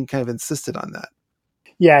Gene kind of insisted on that.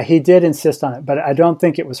 Yeah, he did insist on it, but I don't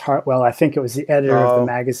think it was Hartwell. I think it was the editor of the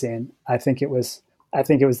magazine. I think it was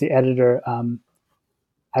the editor.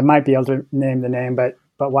 I might be able to name the name, but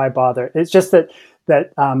why bother? It's just that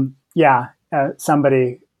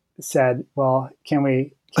somebody said, "Well, can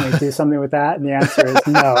we do something with that?" And the answer is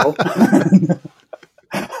no.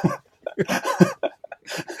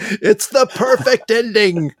 It's the perfect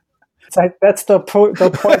ending. It's like that's the point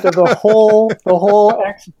of the whole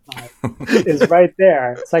exercise is right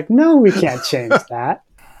there. It's like, no, we can't change that.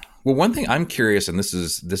 Well, one thing I'm curious, and this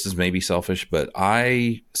is maybe selfish, but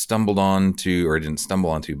I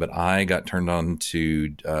I got turned on to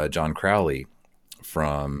John Crowley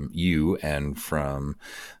from you and from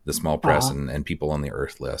the Small Press and people on the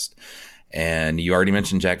Earth List. And you already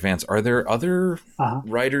mentioned Jack Vance. Are there other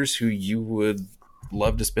writers who you would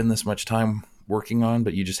love to spend this much time working on,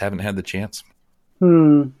 but you just haven't had the chance?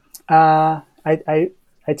 I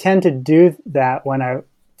tend to do that when I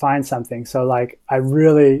find something. So like, I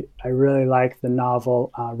really like the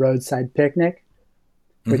novel Roadside Picnic,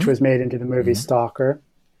 which was made into the movie Stalker.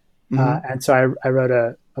 And so I wrote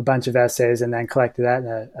a bunch of essays and then collected that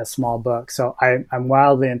in a small book. So I'm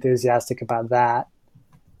wildly enthusiastic about that.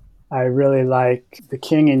 I really like The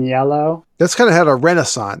King in Yellow. That's kind of had a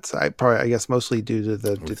renaissance. I guess mostly due to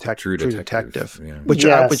the True Detective,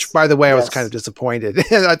 yeah. Which by the way, I was kind of disappointed.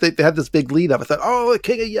 I think they had this big lead up. I thought, oh, The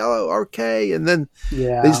King in Yellow, okay, and then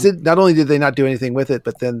they just did. Not only did they not do anything with it,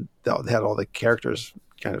 but then they had all the characters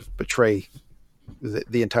kind of betray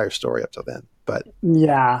the entire story up till then. But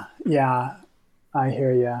yeah, I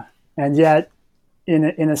hear you. And yet,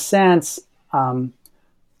 in a sense.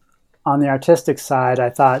 On the artistic side, I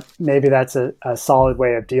thought maybe that's a solid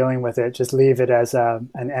way of dealing with it. Just leave it as an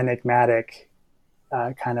enigmatic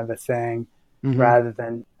kind of a thing, rather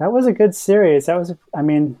than, that was a good series. That was, I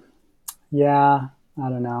don't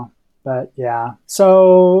know, but yeah.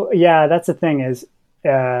 So yeah, that's the thing is,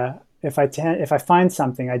 if I find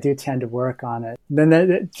something, I do tend to work on it.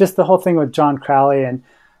 Then just the whole thing with John Crowley, and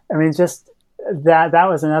I mean, just that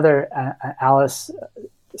was another Alice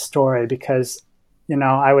story, because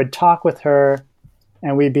I would talk with her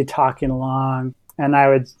and we'd be talking along, and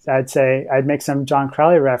I'd say, I'd make some John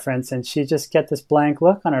Crowley reference and she'd just get this blank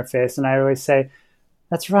look on her face. And I always say,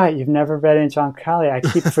 "That's right. You've never read any John Crowley. I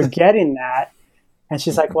keep forgetting that." And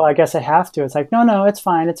she's like, "Well, I guess I have to." It's like, no, it's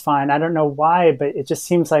fine. It's fine. I don't know why, but it just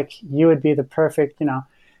seems like you would be the perfect,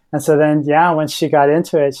 And so then, when she got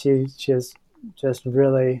into it, she was just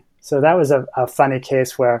really, so that was a funny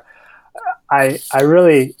case where I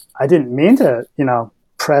didn't mean to,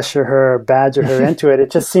 pressure her or badger her into it.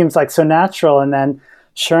 It just seems like so natural. And then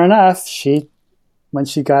sure enough, when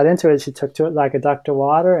she got into it, she took to it like a duck to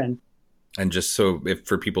water. And just so, if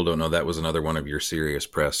for people who don't know, that was another one of your Serious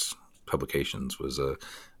Press publications, was a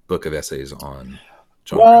book of essays on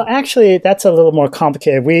John Crowley. Actually, that's a little more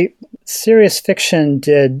complicated. Serious Fiction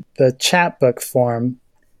did the chapbook form,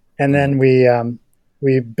 and then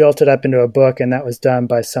we built it up into a book, and that was done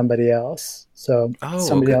by somebody else. So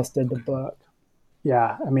somebody else did the book.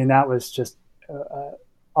 Yeah, I mean, that was just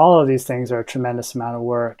all of these things are a tremendous amount of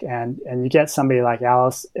work, and you get somebody like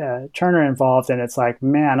Alice Turner involved, and it's like,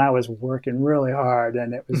 man, I was working really hard,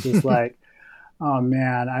 and it was just like, oh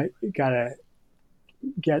man, I gotta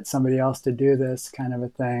get somebody else to do this kind of a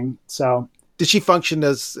thing. So, did she function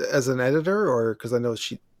as an editor, or because I know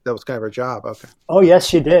that was kind of her job? Okay. Oh yes,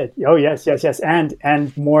 she did. Oh yes,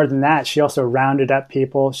 and more than that, she also rounded up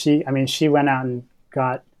people. She went out and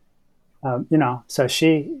got. So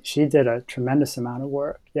she did a tremendous amount of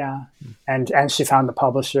work, yeah, and she found the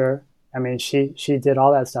publisher. I mean, she did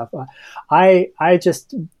all that stuff. I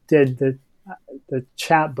just did the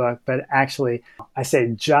chapbook, but actually, I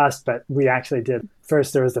say just, but we actually did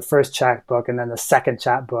first. There was the first chapbook, and then the second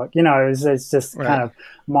chapbook. It's just kind of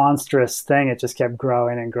monstrous thing. It just kept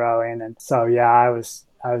growing and growing, and so yeah, I was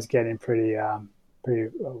getting pretty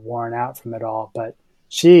worn out from it all, but.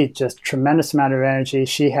 she just tremendous amount of energy.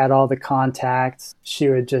 She had all the contacts. She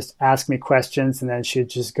would just ask me questions, and then she'd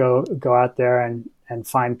just go out there and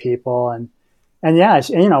find people. And yeah,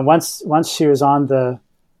 once she was on the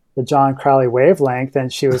John Crowley wavelength,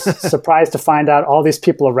 and she was surprised to find out all these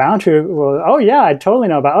people around her were, oh yeah, I totally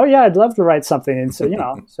know about, oh yeah, I'd love to write something. And so,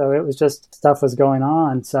 so it was just, stuff was going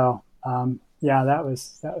on. So, yeah, that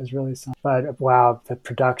was really something. But wow, the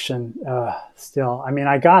production, still, I mean,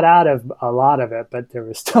 I got out of a lot of it, but there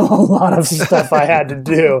was still a lot of stuff I had to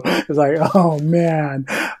do. It was like, oh man.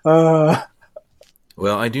 Well,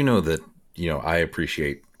 I do know that, I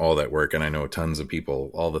appreciate all that work, and I know tons of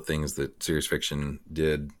people, all the things that Serious Fiction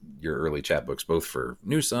did, your early chapbooks, both for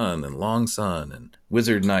New Sun and Long Sun and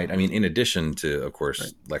Wizard Knight. I mean, in addition to, of course,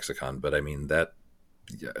 right, Lexicon, but I mean, that,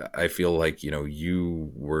 I feel like,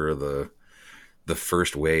 you were the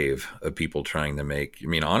first wave of people trying to make, I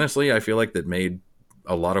mean, honestly, I feel like that made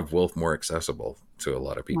a lot of Wolf more accessible to a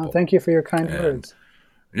lot of people. Well, thank you for your kind words.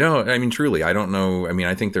 No, I mean, truly, I don't know. I mean,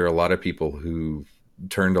 I think there are a lot of people who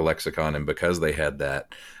turned to Lexicon, and because they had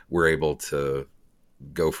that, were able to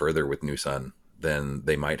go further with New Sun than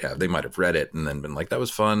they might have. They might have read it and then been like, that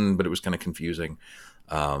was fun, but it was kind of confusing.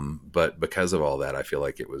 But because of all that, I feel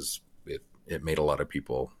like it made a lot of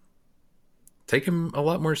people take him a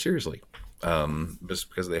lot more seriously. Just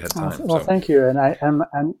because they had time. Well, thank you.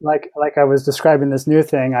 And like I was describing this new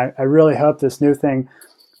thing, I really hope this new thing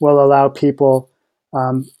will allow people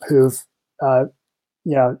who've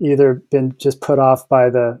either been just put off by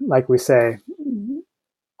the, like we say,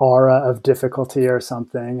 aura of difficulty or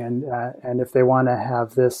something, and if they want to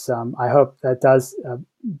have this, I hope that does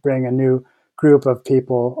bring a new group of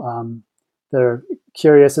people that are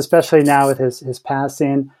curious, especially now with his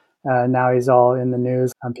passing. Now he's all in the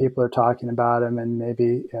news, and people are talking about him, and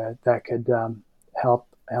maybe that could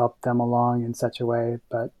help them along in such a way.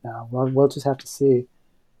 But we'll just have to see.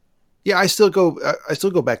 Yeah, I still go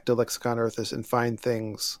back to Lexicon Earthis and find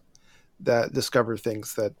things, discover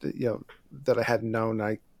things that that I hadn't known.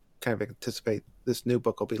 I kind of anticipate this new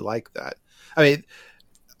book will be like that. I mean,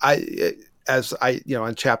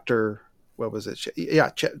 on chapter, what was it?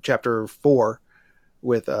 Yeah, chapter 4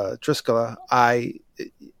 with Triskela, I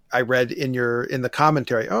read in the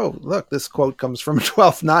commentary, oh, look, this quote comes from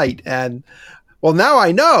Twelfth Night. And well, now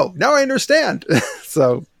I know, now I understand.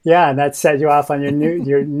 So yeah, and that set you off on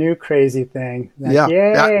your new crazy thing. Like, yeah.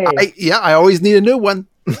 Yay. I always need a new one.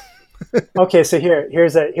 Okay. So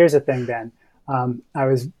here's a thing, Ben. I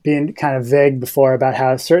was being kind of vague before about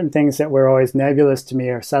how certain things that were always nebulous to me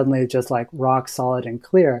are suddenly just like rock solid and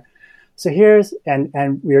clear. So here's, and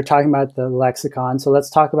we were talking about the lexicon. So let's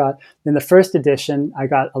talk about, in the first edition, I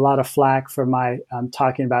got a lot of flack for my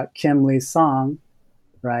talking about Kim Lee's song,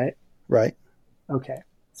 right? Right. Okay.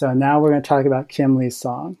 So now we're going to talk about Kim Lee's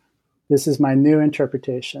song. This is my new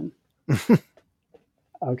interpretation.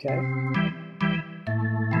 Okay.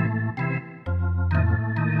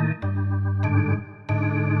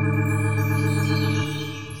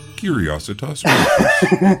 Curiositas.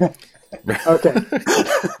 Okay.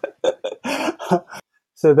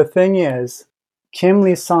 So the thing is, Kim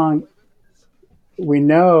Lee's song, we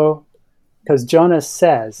know, because Jonas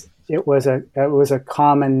says it was a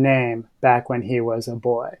common name back when he was a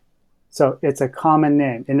boy. So it's a common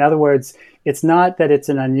name. In other words, it's not that it's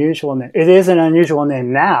an unusual name. It is an unusual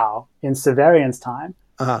name now in Severian's time,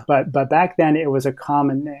 but back then it was a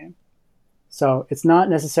common name. So it's not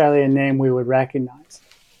necessarily a name we would recognize.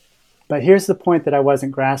 But here's the point that I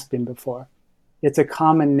wasn't grasping before. It's a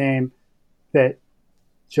common name that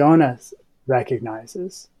Jonas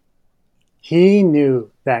recognizes. He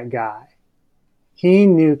knew that guy. He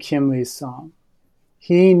knew Kim Lee's song.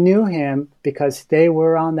 He knew him because they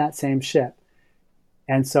were on that same ship.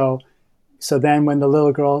 And so then when the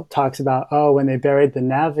little girl talks about, when they buried the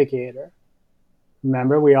navigator,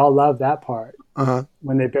 remember, we all love that part.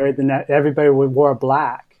 When they buried everybody wore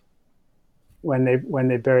black when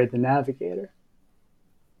they buried the navigator.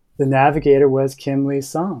 The navigator was Kim Lee's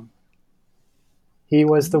song. He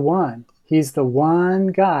was the one. He's the one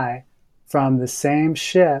guy from the same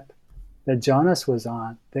ship that Jonas was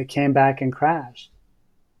on that came back and crashed.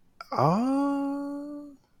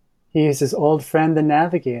 Oh. He's his old friend, the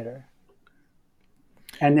navigator.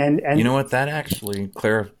 And you know what? That actually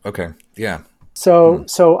okay. Yeah. So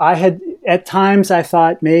I had, at times I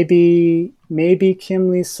thought maybe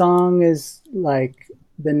Kim Lee's song is like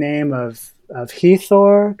the name of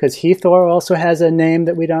Hathor, because Hathor also has a name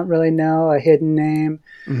that we don't really know, a hidden name.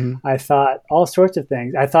 Mm-hmm. I thought all sorts of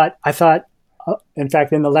things. I thought, in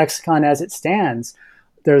fact, in the lexicon as it stands,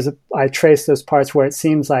 I traced those parts where it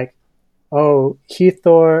seems like,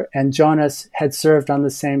 Hathor and Jonas had served on the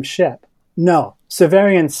same ship. No,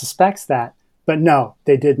 Severian suspects that, but no,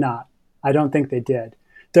 they did not. I don't think they did.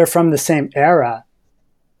 They're from the same era,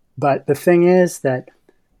 but the thing is that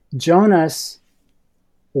Jonas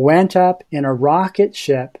went up in a rocket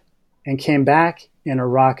ship and came back in a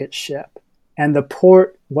rocket ship, and the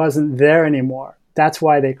port wasn't there anymore. That's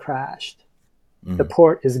why they crashed. The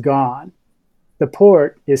port is gone. The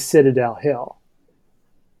port is Citadel Hill.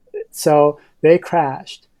 So they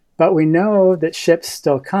crashed. But we know that ships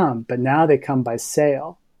still come, but now they come by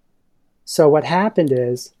sail. So what happened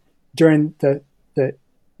is, during the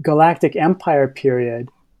Galactic Empire period,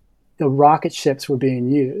 the rocket ships were being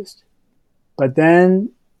used. But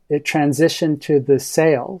then it transitioned to the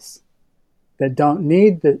sails that don't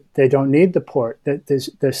need the port.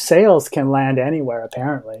 The sails can land anywhere,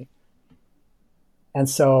 apparently. And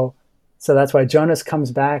so that's why Jonas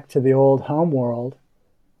comes back to the old home world,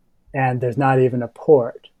 and there's not even a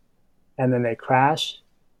port. And then they crash,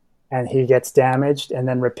 and he gets damaged and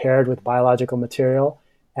then repaired with biological material,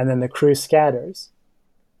 and then the crew scatters.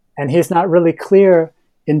 And he's not really clear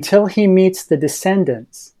until he meets the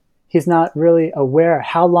descendants. He's not really aware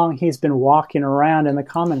how long he's been walking around in the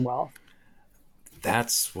Commonwealth.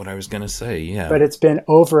 That's what I was going to say, yeah. But it's been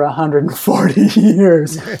over 140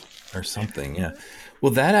 years. Or something, yeah.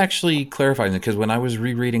 Well, that actually clarifies it, because when I was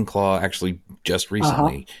rereading Claw actually just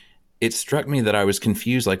recently, it struck me that I was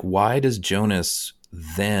confused. Like, why does Jonas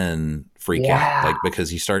then freak out? Like, because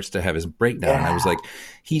he starts to have his breakdown. And I was like,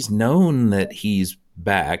 he's known that he's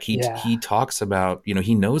back. He talks about,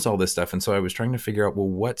 he knows all this stuff. And so I was trying to figure out, well,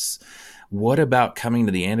 what about coming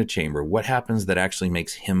to the antechamber? What happens that actually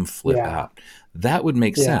makes him flip out? That would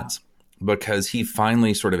make sense, because he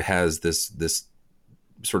finally sort of has this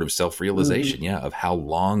sort of self-realization, of how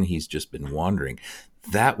long he's just been wandering.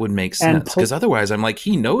 That would make sense, because otherwise I'm like,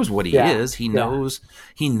 he knows what he is. He knows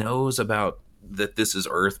about that this is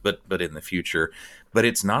Earth, but in the future. But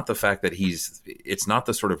it's not the fact that it's not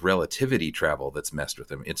the sort of relativity travel that's messed with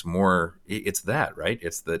him. It's more, it's that, right?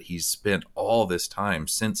 It's that he's spent all this time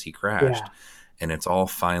since he crashed, and it's all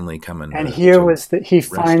finally coming. And here was that he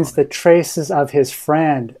finds the traces of his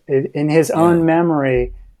friend in his own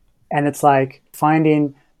memory. And it's like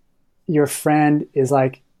finding your friend is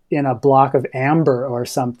like in a block of amber or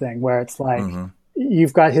something, where it's like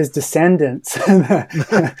you've got his descendants.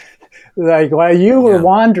 Like, while you were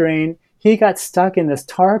wandering, he got stuck in this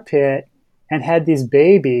tar pit and had these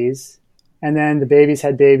babies, and then the babies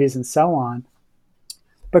had babies, and so on.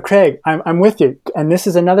 But Craig, I'm with you, and this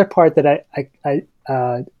is another part that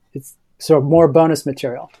it's sort of more bonus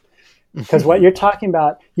material. Because what you're talking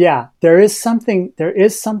about, there is something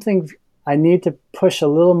I need to push a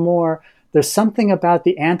little more. There's something about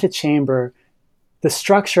the antechamber, the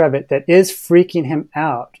structure of it, that is freaking him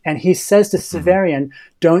out. And he says to Severian,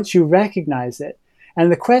 don't you recognize it?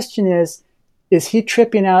 And the question is he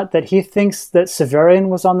tripping out that he thinks that Severian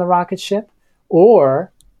was on the rocket ship?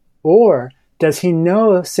 Or does he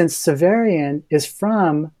know, since Severian is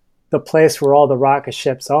from the place where all the rocket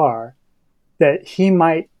ships are, that he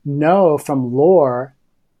might know from lore,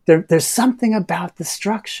 there's something about the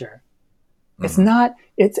structure. It's not,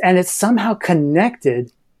 it's somehow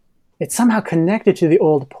connected. It's somehow connected to the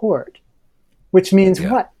old port, which means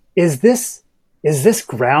what? Is this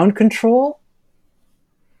ground control?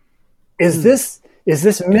 Is this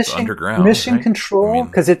mission control?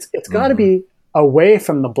 Because it's got to be away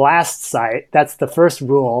from the blast site. That's the first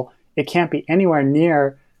rule. It can't be anywhere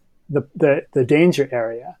near the danger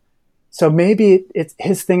area. So maybe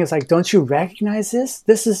his thing is like, don't you recognize this?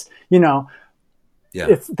 This is,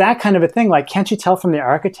 it's that kind of a thing. Like, can't you tell from the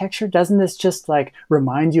architecture? Doesn't this just like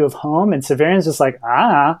remind you of home? And Severian's just like,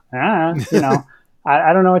 I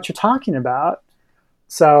don't know what you're talking about.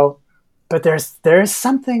 So, but there's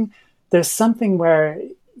something where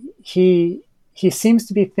he seems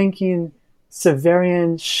to be thinking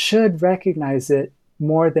Severian should recognize it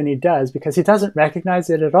more than he does, because he doesn't recognize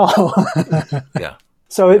it at all.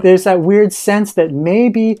 So there's that weird sense that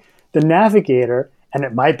maybe the navigator, and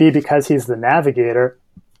it might be because he's the navigator,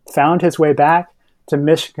 found his way back to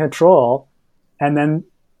mission control, and then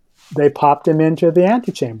they popped him into the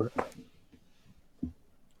antechamber.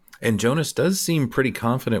 And Jonas does seem pretty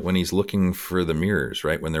confident when he's looking for the mirrors,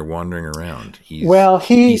 right? When they're wandering around.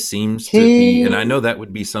 He seems to be, and I know that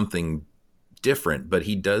would be something different, but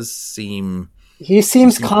he does seem... He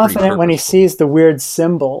seems confident when he sees the weird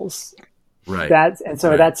symbols. Right.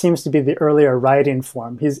 That seems to be the earlier writing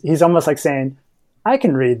form. He's almost like saying, I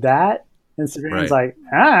can read that. And Severian's like,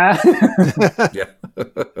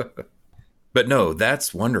 But no,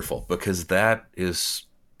 that's wonderful, because that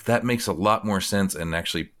makes a lot more sense, and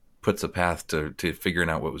actually puts a path to figuring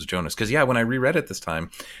out what was Jonas. Because when I reread it this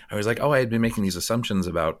time, I was like, I had been making these assumptions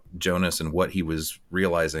about Jonas and what he was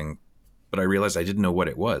realizing, but I realized I didn't know what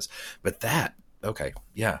it was. But I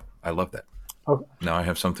love that. Okay. Now I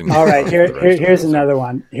have something. All right, here's another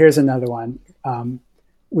one. Here's another one.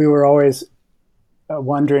 We were always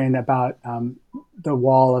wondering about the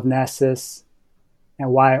wall of Nessus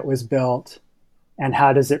and why it was built, and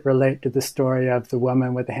how does it relate to the story of the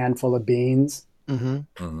woman with a handful of beans. Mm-hmm.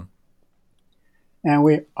 Mm-hmm. And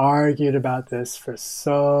we argued about this for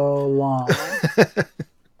so long.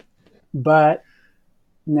 But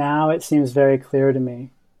now it seems very clear to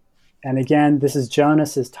me. And again, this is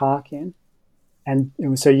Jonas is talking. And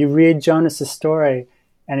so you read Jonas's story,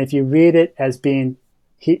 and if you read it as being,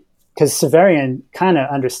 because Severian kind of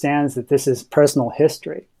understands that this is personal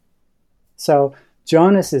history. So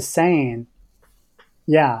Jonas is saying,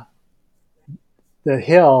 the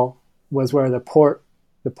hill was where the port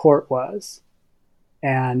was.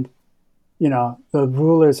 And, the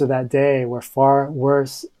rulers of that day were far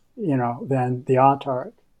worse, than the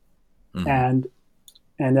autarch. Mm-hmm.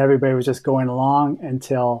 And everybody was just going along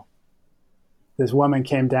until this woman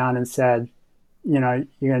came down and said, you're going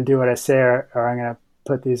to do what I say, or I'm going to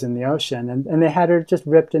put these in the ocean. And they had her just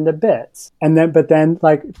ripped into bits. But then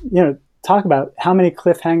talk about how many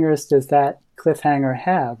cliffhangers does that cliffhanger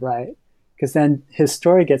have, right? Because then his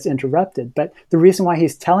story gets interrupted. But the reason why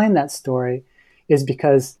he's telling that story is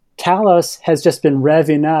because Talos has just been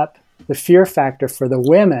revving up the fear factor for the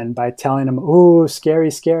women by telling them, ooh,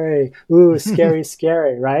 scary, scary, ooh, scary,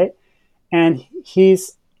 scary, right? And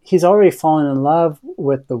he's already fallen in love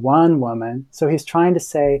with the one woman. So he's trying to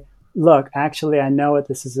say, look, actually, I know what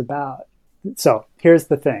this is about. So here's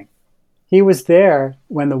the thing. He was there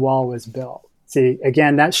when the wall was built. See,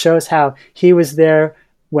 again, that shows how he was there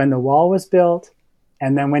when the wall was built.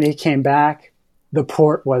 And then when he came back, the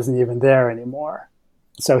port wasn't even there anymore.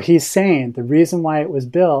 So he's saying the reason why it was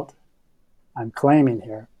built, I'm claiming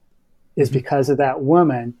here, is because of that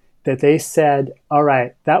woman, that they said, all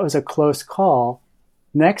right, that was a close call.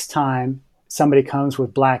 Next time somebody comes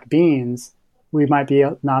with black beans, we might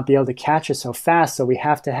not be able to catch it so fast. So we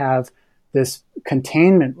have to have this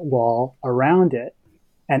containment wall around it.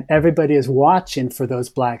 And everybody is watching for those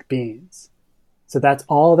black beans. So that's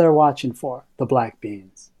all they're watching for, the black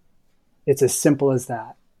beans. It's as simple as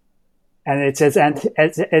that. And it's as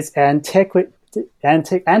antiquated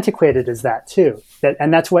as that too.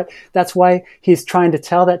 And that's why he's trying to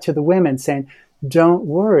tell that to the women, saying, don't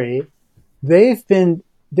worry. They've been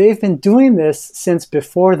doing this since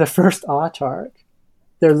before the first autarch.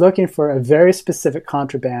 They're looking for a very specific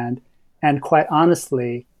contraband, and quite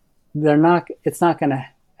honestly, it's not going to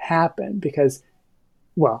happen because,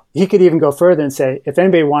 well, he could even go further and say, if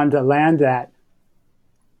anybody wanted to land that,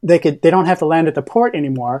 they don't have to land at the port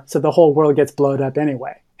anymore, so the whole world gets blown up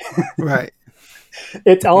anyway. Right.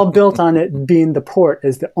 It's all built on it being the port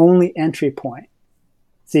as the only entry point.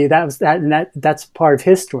 See, that's part of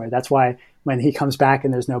his story. That's why when he comes back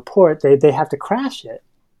and there's no port, they have to crash it.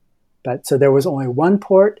 But so there was only one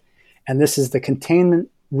port, and this is the containment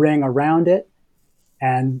ring around it.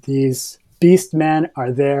 And these beast men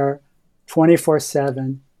are there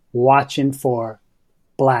 24/7 watching for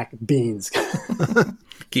black beans.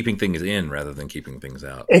 Keeping things in rather than keeping things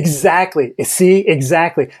out. Exactly. See,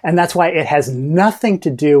 exactly. And that's why it has nothing to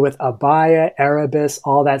do with Abaya, Erebus,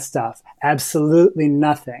 all that stuff. Absolutely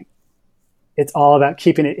nothing. It's all about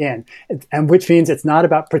keeping it in. And which means it's not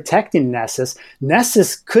about protecting Nessus.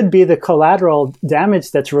 Nessus could be the collateral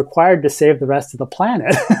damage that's required to save the rest of the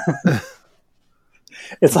planet.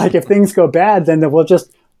 It's like if things go bad, then we'll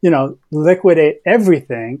just, liquidate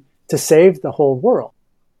everything to save the whole world.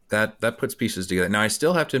 That puts pieces together. Now, I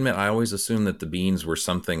still have to admit, I always assumed that the beans were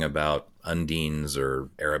something about Undines or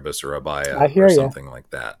Erebus or Abaya or something like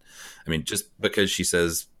that. I mean, just because she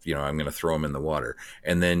says, I'm going to throw him in the water.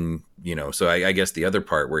 And then, so I guess the other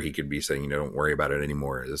part where he could be saying, don't worry about it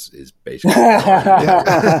anymore is basically.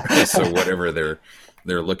 So whatever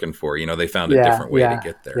they're looking for, they found a different way to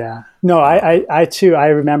get there. Yeah. No, I too, I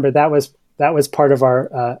remember that was part of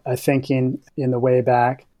our thinking in the way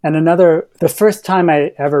back. And the first time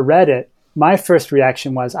I ever read it, my first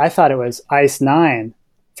reaction was, I thought it was Ice 9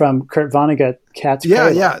 from Kurt Vonnegut, Cat's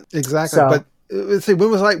Cradle. Yeah, exactly. So, but let's see, when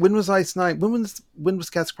was Ice 9? When was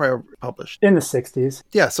Cat's Cradle published? In the 60s.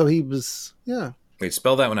 Yeah, so he was, yeah. Wait,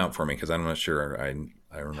 spell that one out for me, because I'm not sure. I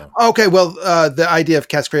don't know. Okay, well, the idea of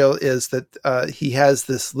Cat's Cradle is that he has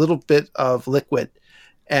this little bit of liquid,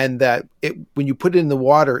 and that when you put it in the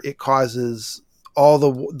water, it causes all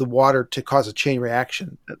the water to cause a chain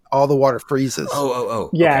reaction. All the water freezes. Yeah,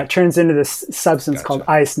 okay. It turns into this substance called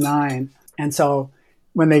Ice 9. And so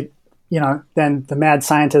when they, then the mad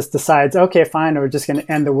scientist decides, okay, fine, we're just going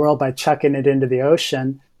to end the world by chucking it into the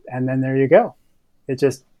ocean. And then there you go. It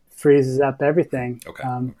just freezes up everything. Okay.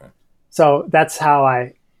 So that's how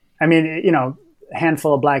a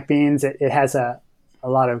handful of black beans, it has a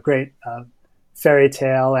lot of great fairy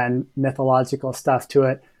tale and mythological stuff to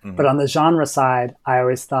it. Mm-hmm. But on the genre side, I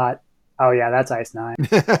always thought, oh yeah, that's Ice Nine.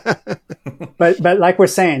 but like we're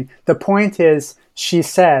saying, the point is, she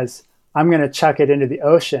says, I'm going to chuck it into the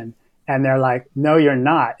ocean. And they're like, no, you're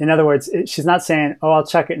not. In other words, she's not saying, oh, I'll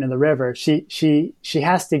chuck it into the river. She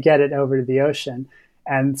has to get it over to the ocean.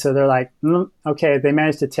 And so they're like, okay, they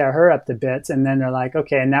managed to tear her up to bits. And then they're like,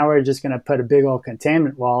 okay, now we're just going to put a big old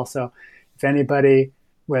containment wall. So if anybody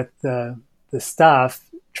with the stuff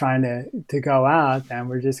trying to go out, then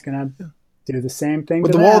we're just going to do the same thing.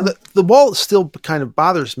 But the wall still kind of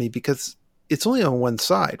bothers me because it's only on one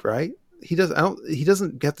side, right? He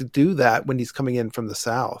doesn't get to do that when he's coming in from the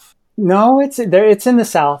south. No, it's in the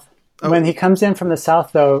south. Oh. When he comes in from the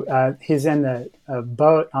south, though, he's in the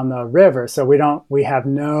boat on the river, so we have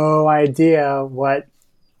no idea what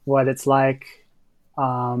it's like.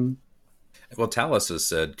 Well, Talos has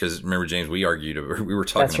said, because remember, James, we were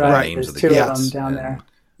talking about right. names There's of the two gates. of them down there.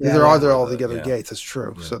 Yeah. They're all together gates. It's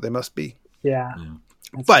true. Yeah. So they must be. Yeah.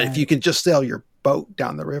 But right. If you can just sail your boat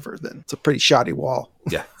down the river, then it's a pretty shoddy wall.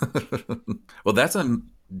 Yeah. Well, that's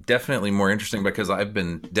definitely more interesting because I've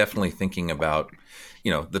been definitely thinking about,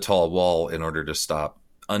 the tall wall in order to stop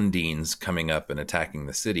Undines coming up and attacking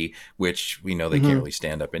the city, which we know they can't really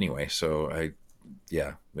stand up anyway. So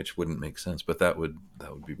which wouldn't make sense, but that would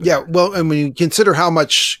be better. Yeah. Well, and when you consider how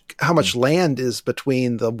much land is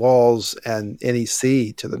between the walls and any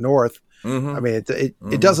sea to the north, I mean,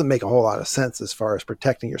 it doesn't make a whole lot of sense as far as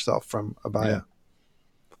protecting yourself from Abaya. Yeah.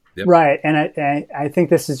 Yep. Right. And I think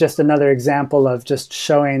this is just another example of just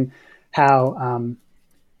showing how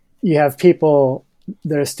you have people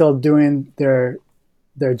that are still doing their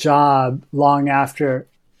job long after.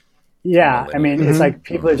 Yeah. I mean, it's like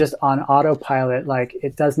people are just on autopilot. Like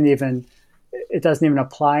it doesn't even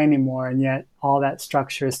apply anymore. And yet all that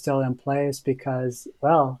structure is still in place because,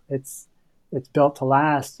 well, it's built to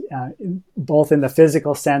last, both in the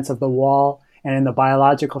physical sense of the wall and in the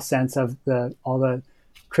biological sense of all the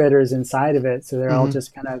critters inside of it. So they're all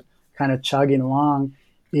just kind of chugging along,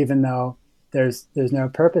 even though there's no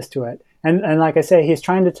purpose to it. And like I say, he's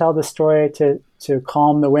trying to tell the story to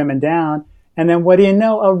calm the women down. And then what do you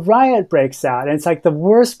know? A riot breaks out. And it's like the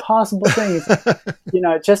worst possible thing.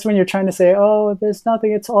 It's, just when you're trying to say, oh, there's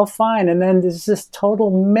nothing, it's all fine. And then there's this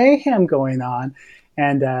total mayhem going on.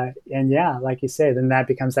 And yeah, like you say, then that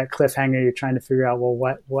becomes that cliffhanger. You're trying to figure out,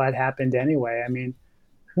 well, what happened anyway? I mean,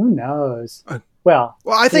 who knows? Well,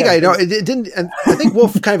 I think I know. It didn't, and I think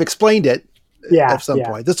Wolf kind of explained it at some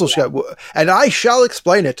point. This will show, and I shall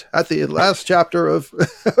explain it at the last chapter of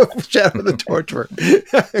Shadow of the Torturer.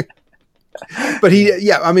 But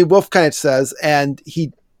Wolf kind of says, and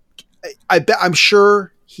I'm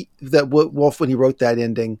sure that Wolf, when he wrote that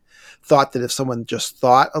ending, thought that if someone just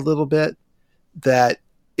thought a little bit, that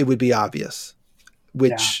it would be obvious,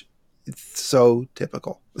 which it's so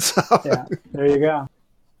typical. So. Yeah, there you go.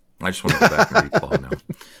 I just want to go back and read Claw now. I'm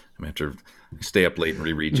going to have to stay up late and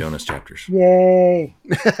reread Jonas chapters. Yay!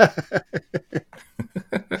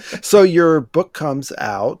 So your book comes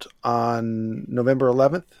out on November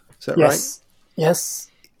 11th. Is that right?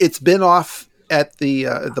 Yes. It's been off at the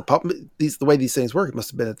way these things work. It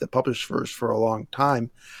must have been at the publishers for a long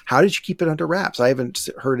time. How did you keep it under wraps? I haven't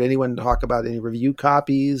heard anyone talk about any review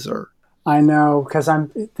copies or. I know, because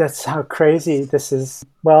that's how crazy this is.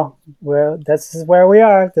 Well, this is where we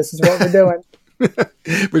are. This is what we're doing.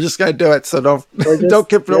 We're just going to do it. So don't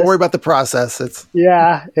worry about the process. It's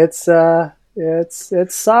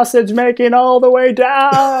sausage making all the way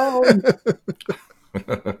down.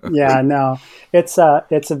 Yeah, no, it's a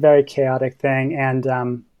very chaotic thing.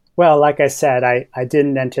 And, like I said, I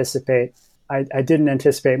didn't anticipate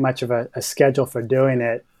much of a schedule for doing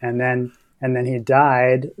it. And then he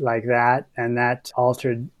died like that, and that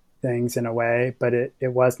altered things in a way. But it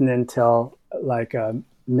wasn't until like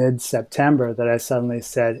mid-September that I suddenly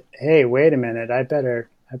said, "Hey, wait a minute! I better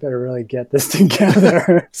really get this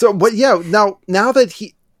together." So, but now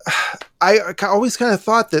that I always kind of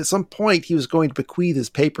thought that at some point he was going to bequeath his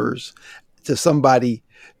papers to somebody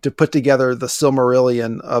to put together the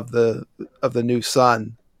Silmarillion of the new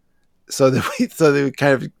sun, so they would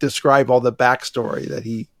kind of describe all the backstory that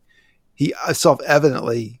he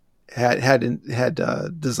self-evidently had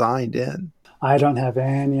designed in. I don't have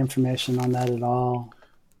any information on that at all.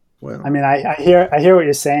 Well, I mean, I hear what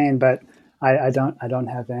you're saying, but I don't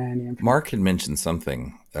have any information. Mark had mentioned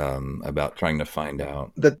something about trying to find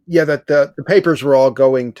out. That the papers were all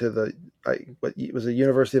going to the what was it,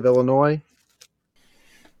 University of Illinois?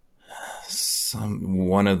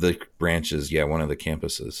 One of the branches, one of the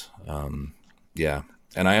campuses.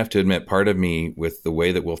 And I have to admit, part of me, with the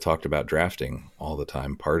way that Wolf talked about drafting all the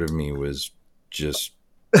time, part of me was just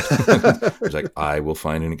was like, I will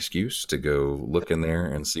find an excuse to go look in there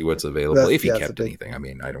and see what's available if he kept anything. I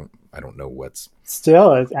mean, I don't know what's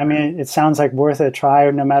still. I mean, it sounds like worth a try,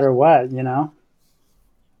 no matter what, you know.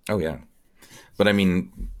 Oh yeah, but I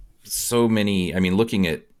mean, so many. I mean, looking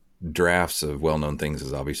at drafts of well-known things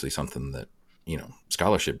is obviously something that, you know,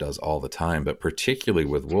 scholarship does all the time, but particularly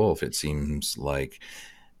with Wolf, it seems like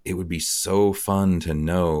it would be so fun to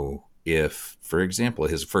know if, for example,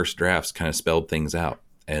 his first drafts kind of spelled things out,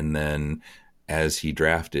 and then as he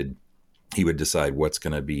drafted, he would decide what's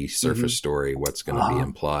going to be surface story, what's going to be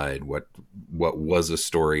implied, what was a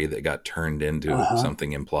story that got turned into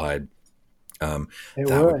something implied. That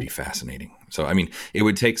would be fascinating. So, I mean, it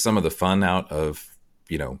would take some of the fun out of,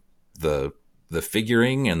 you know, the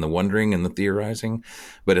figuring and the wondering and the theorizing,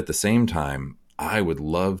 but at the same time, I would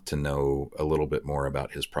love to know a little bit more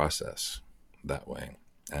about his process that way.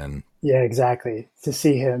 And yeah, exactly, to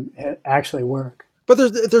see him actually work. But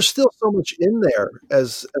there's still so much in there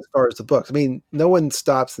as far as the books. I mean, no one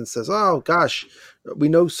stops and says, "Oh gosh, we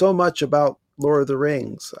know so much about Lord of the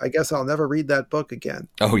Rings. I guess I'll never read that book again."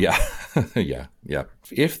 Oh yeah, yeah.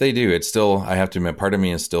 If they do, it's still, I have to admit, part of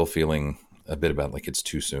me is still feeling a bit about like it's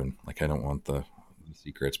too soon. Like I don't want the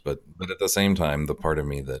secrets, but at the same time, the part of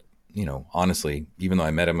me that, you know, honestly, even though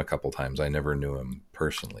I met him a couple times, I never knew him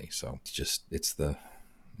personally. So it's the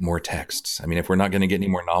more texts. I mean, if we're not going to get any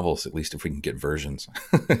more novels, at least if we can get versions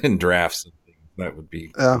and drafts, that would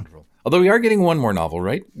be wonderful. Although we are getting one more novel,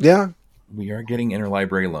 right? Yeah. We are getting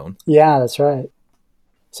Interlibrary Loan. Yeah, that's right.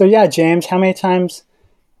 So yeah, James, how many times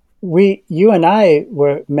you and I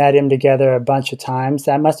met him together a bunch of times?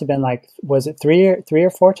 That must have been like, was it three or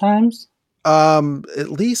four times? At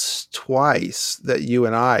least twice that you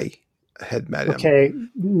and I had met him. Okay,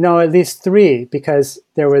 no, at least three, because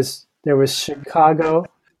there was Chicago,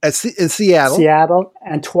 in Seattle,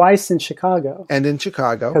 and twice in Chicago,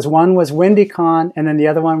 because one was WindyCon, and then the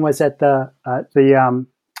other one was at the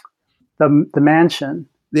mansion.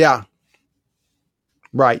 Yeah,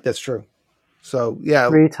 right. That's true. So yeah,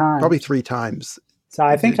 3 times, probably 3 times. So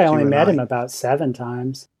I think I only met him about 7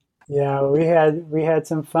 times. Yeah, we had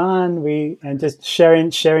some fun. And just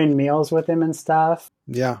sharing meals with him and stuff.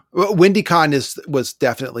 Yeah, well, WindyCon was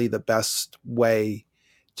definitely the best way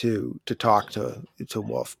to talk to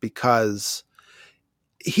Wolf, because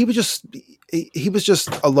he was just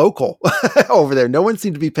a local over there. No one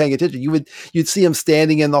seemed to be paying attention. You'd see him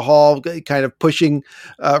standing in the hall, kind of pushing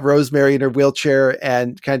Rosemary in her wheelchair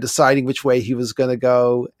and kind of deciding which way he was going to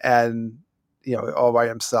go, and, you know, all by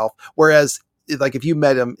himself. Whereas, like, if you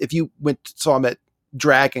saw him at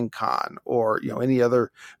Dragon Con or, you know, any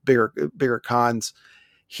other bigger cons,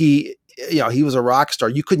 he was a rock star.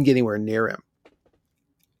 You couldn't get anywhere near him.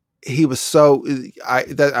 He was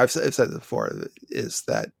I've said it before, is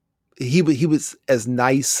that he was as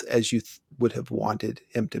nice as you would have wanted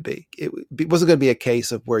him to be. It wasn't going to be a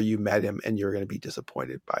case of where you met him and you're going to be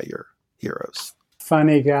disappointed by your heroes.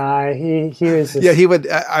 Funny guy. He was. Yeah, he would.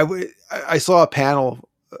 I saw a panel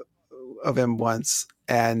of him once,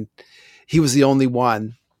 and he was the only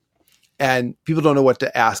one, and people don't know what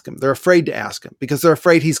to ask him. They're afraid to ask him because they're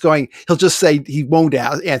afraid he'll just say he won't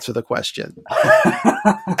answer the question.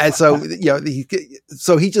 And so, you know, he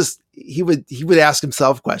would ask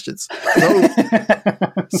himself questions.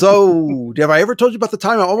 So have I ever told you about the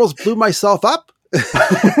time I almost blew myself up?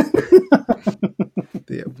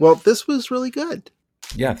 Yeah, well, this was really good.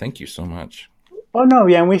 Yeah, thank you so much. Oh no,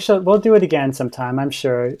 yeah, and we'll do it again sometime. I'm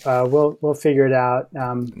sure we'll figure it out.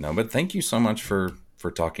 No, but thank you so much for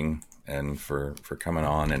talking and for coming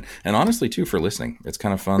on, and honestly too, for listening. It's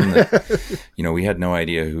kind of fun that, you know, we had no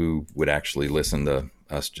idea who would actually listen to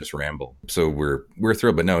us just ramble. So we're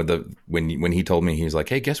thrilled. But no, when he told me, he was like,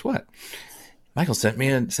 "Hey, guess what? Michael sent me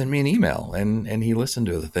an email and he listened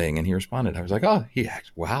to the thing and he responded." I was like, "Oh,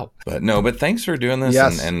 wow." But thanks for doing this.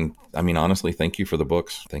 Yes. And I mean, honestly, thank you for the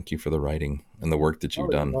books. Thank you for the writing and the work that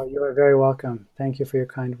you've done. Well, you are very welcome. Thank you for your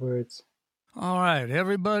kind words. All right,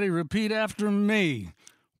 everybody repeat after me.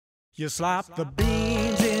 You slop the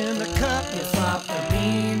beans in the cup. You slop the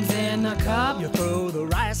beans in the cup. You throw the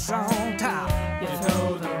rice on top. You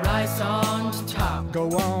throw the rice on top. Go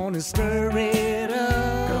on and stir it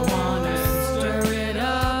up. Go on and stir it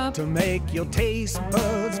up. To make your taste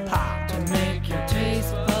buds pop. To make your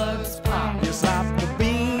taste buds pop. You slop the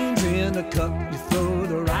beans in the cup. You throw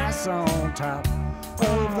the rice on top.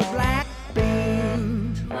 of the black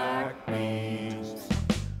bean.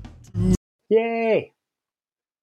 Yay!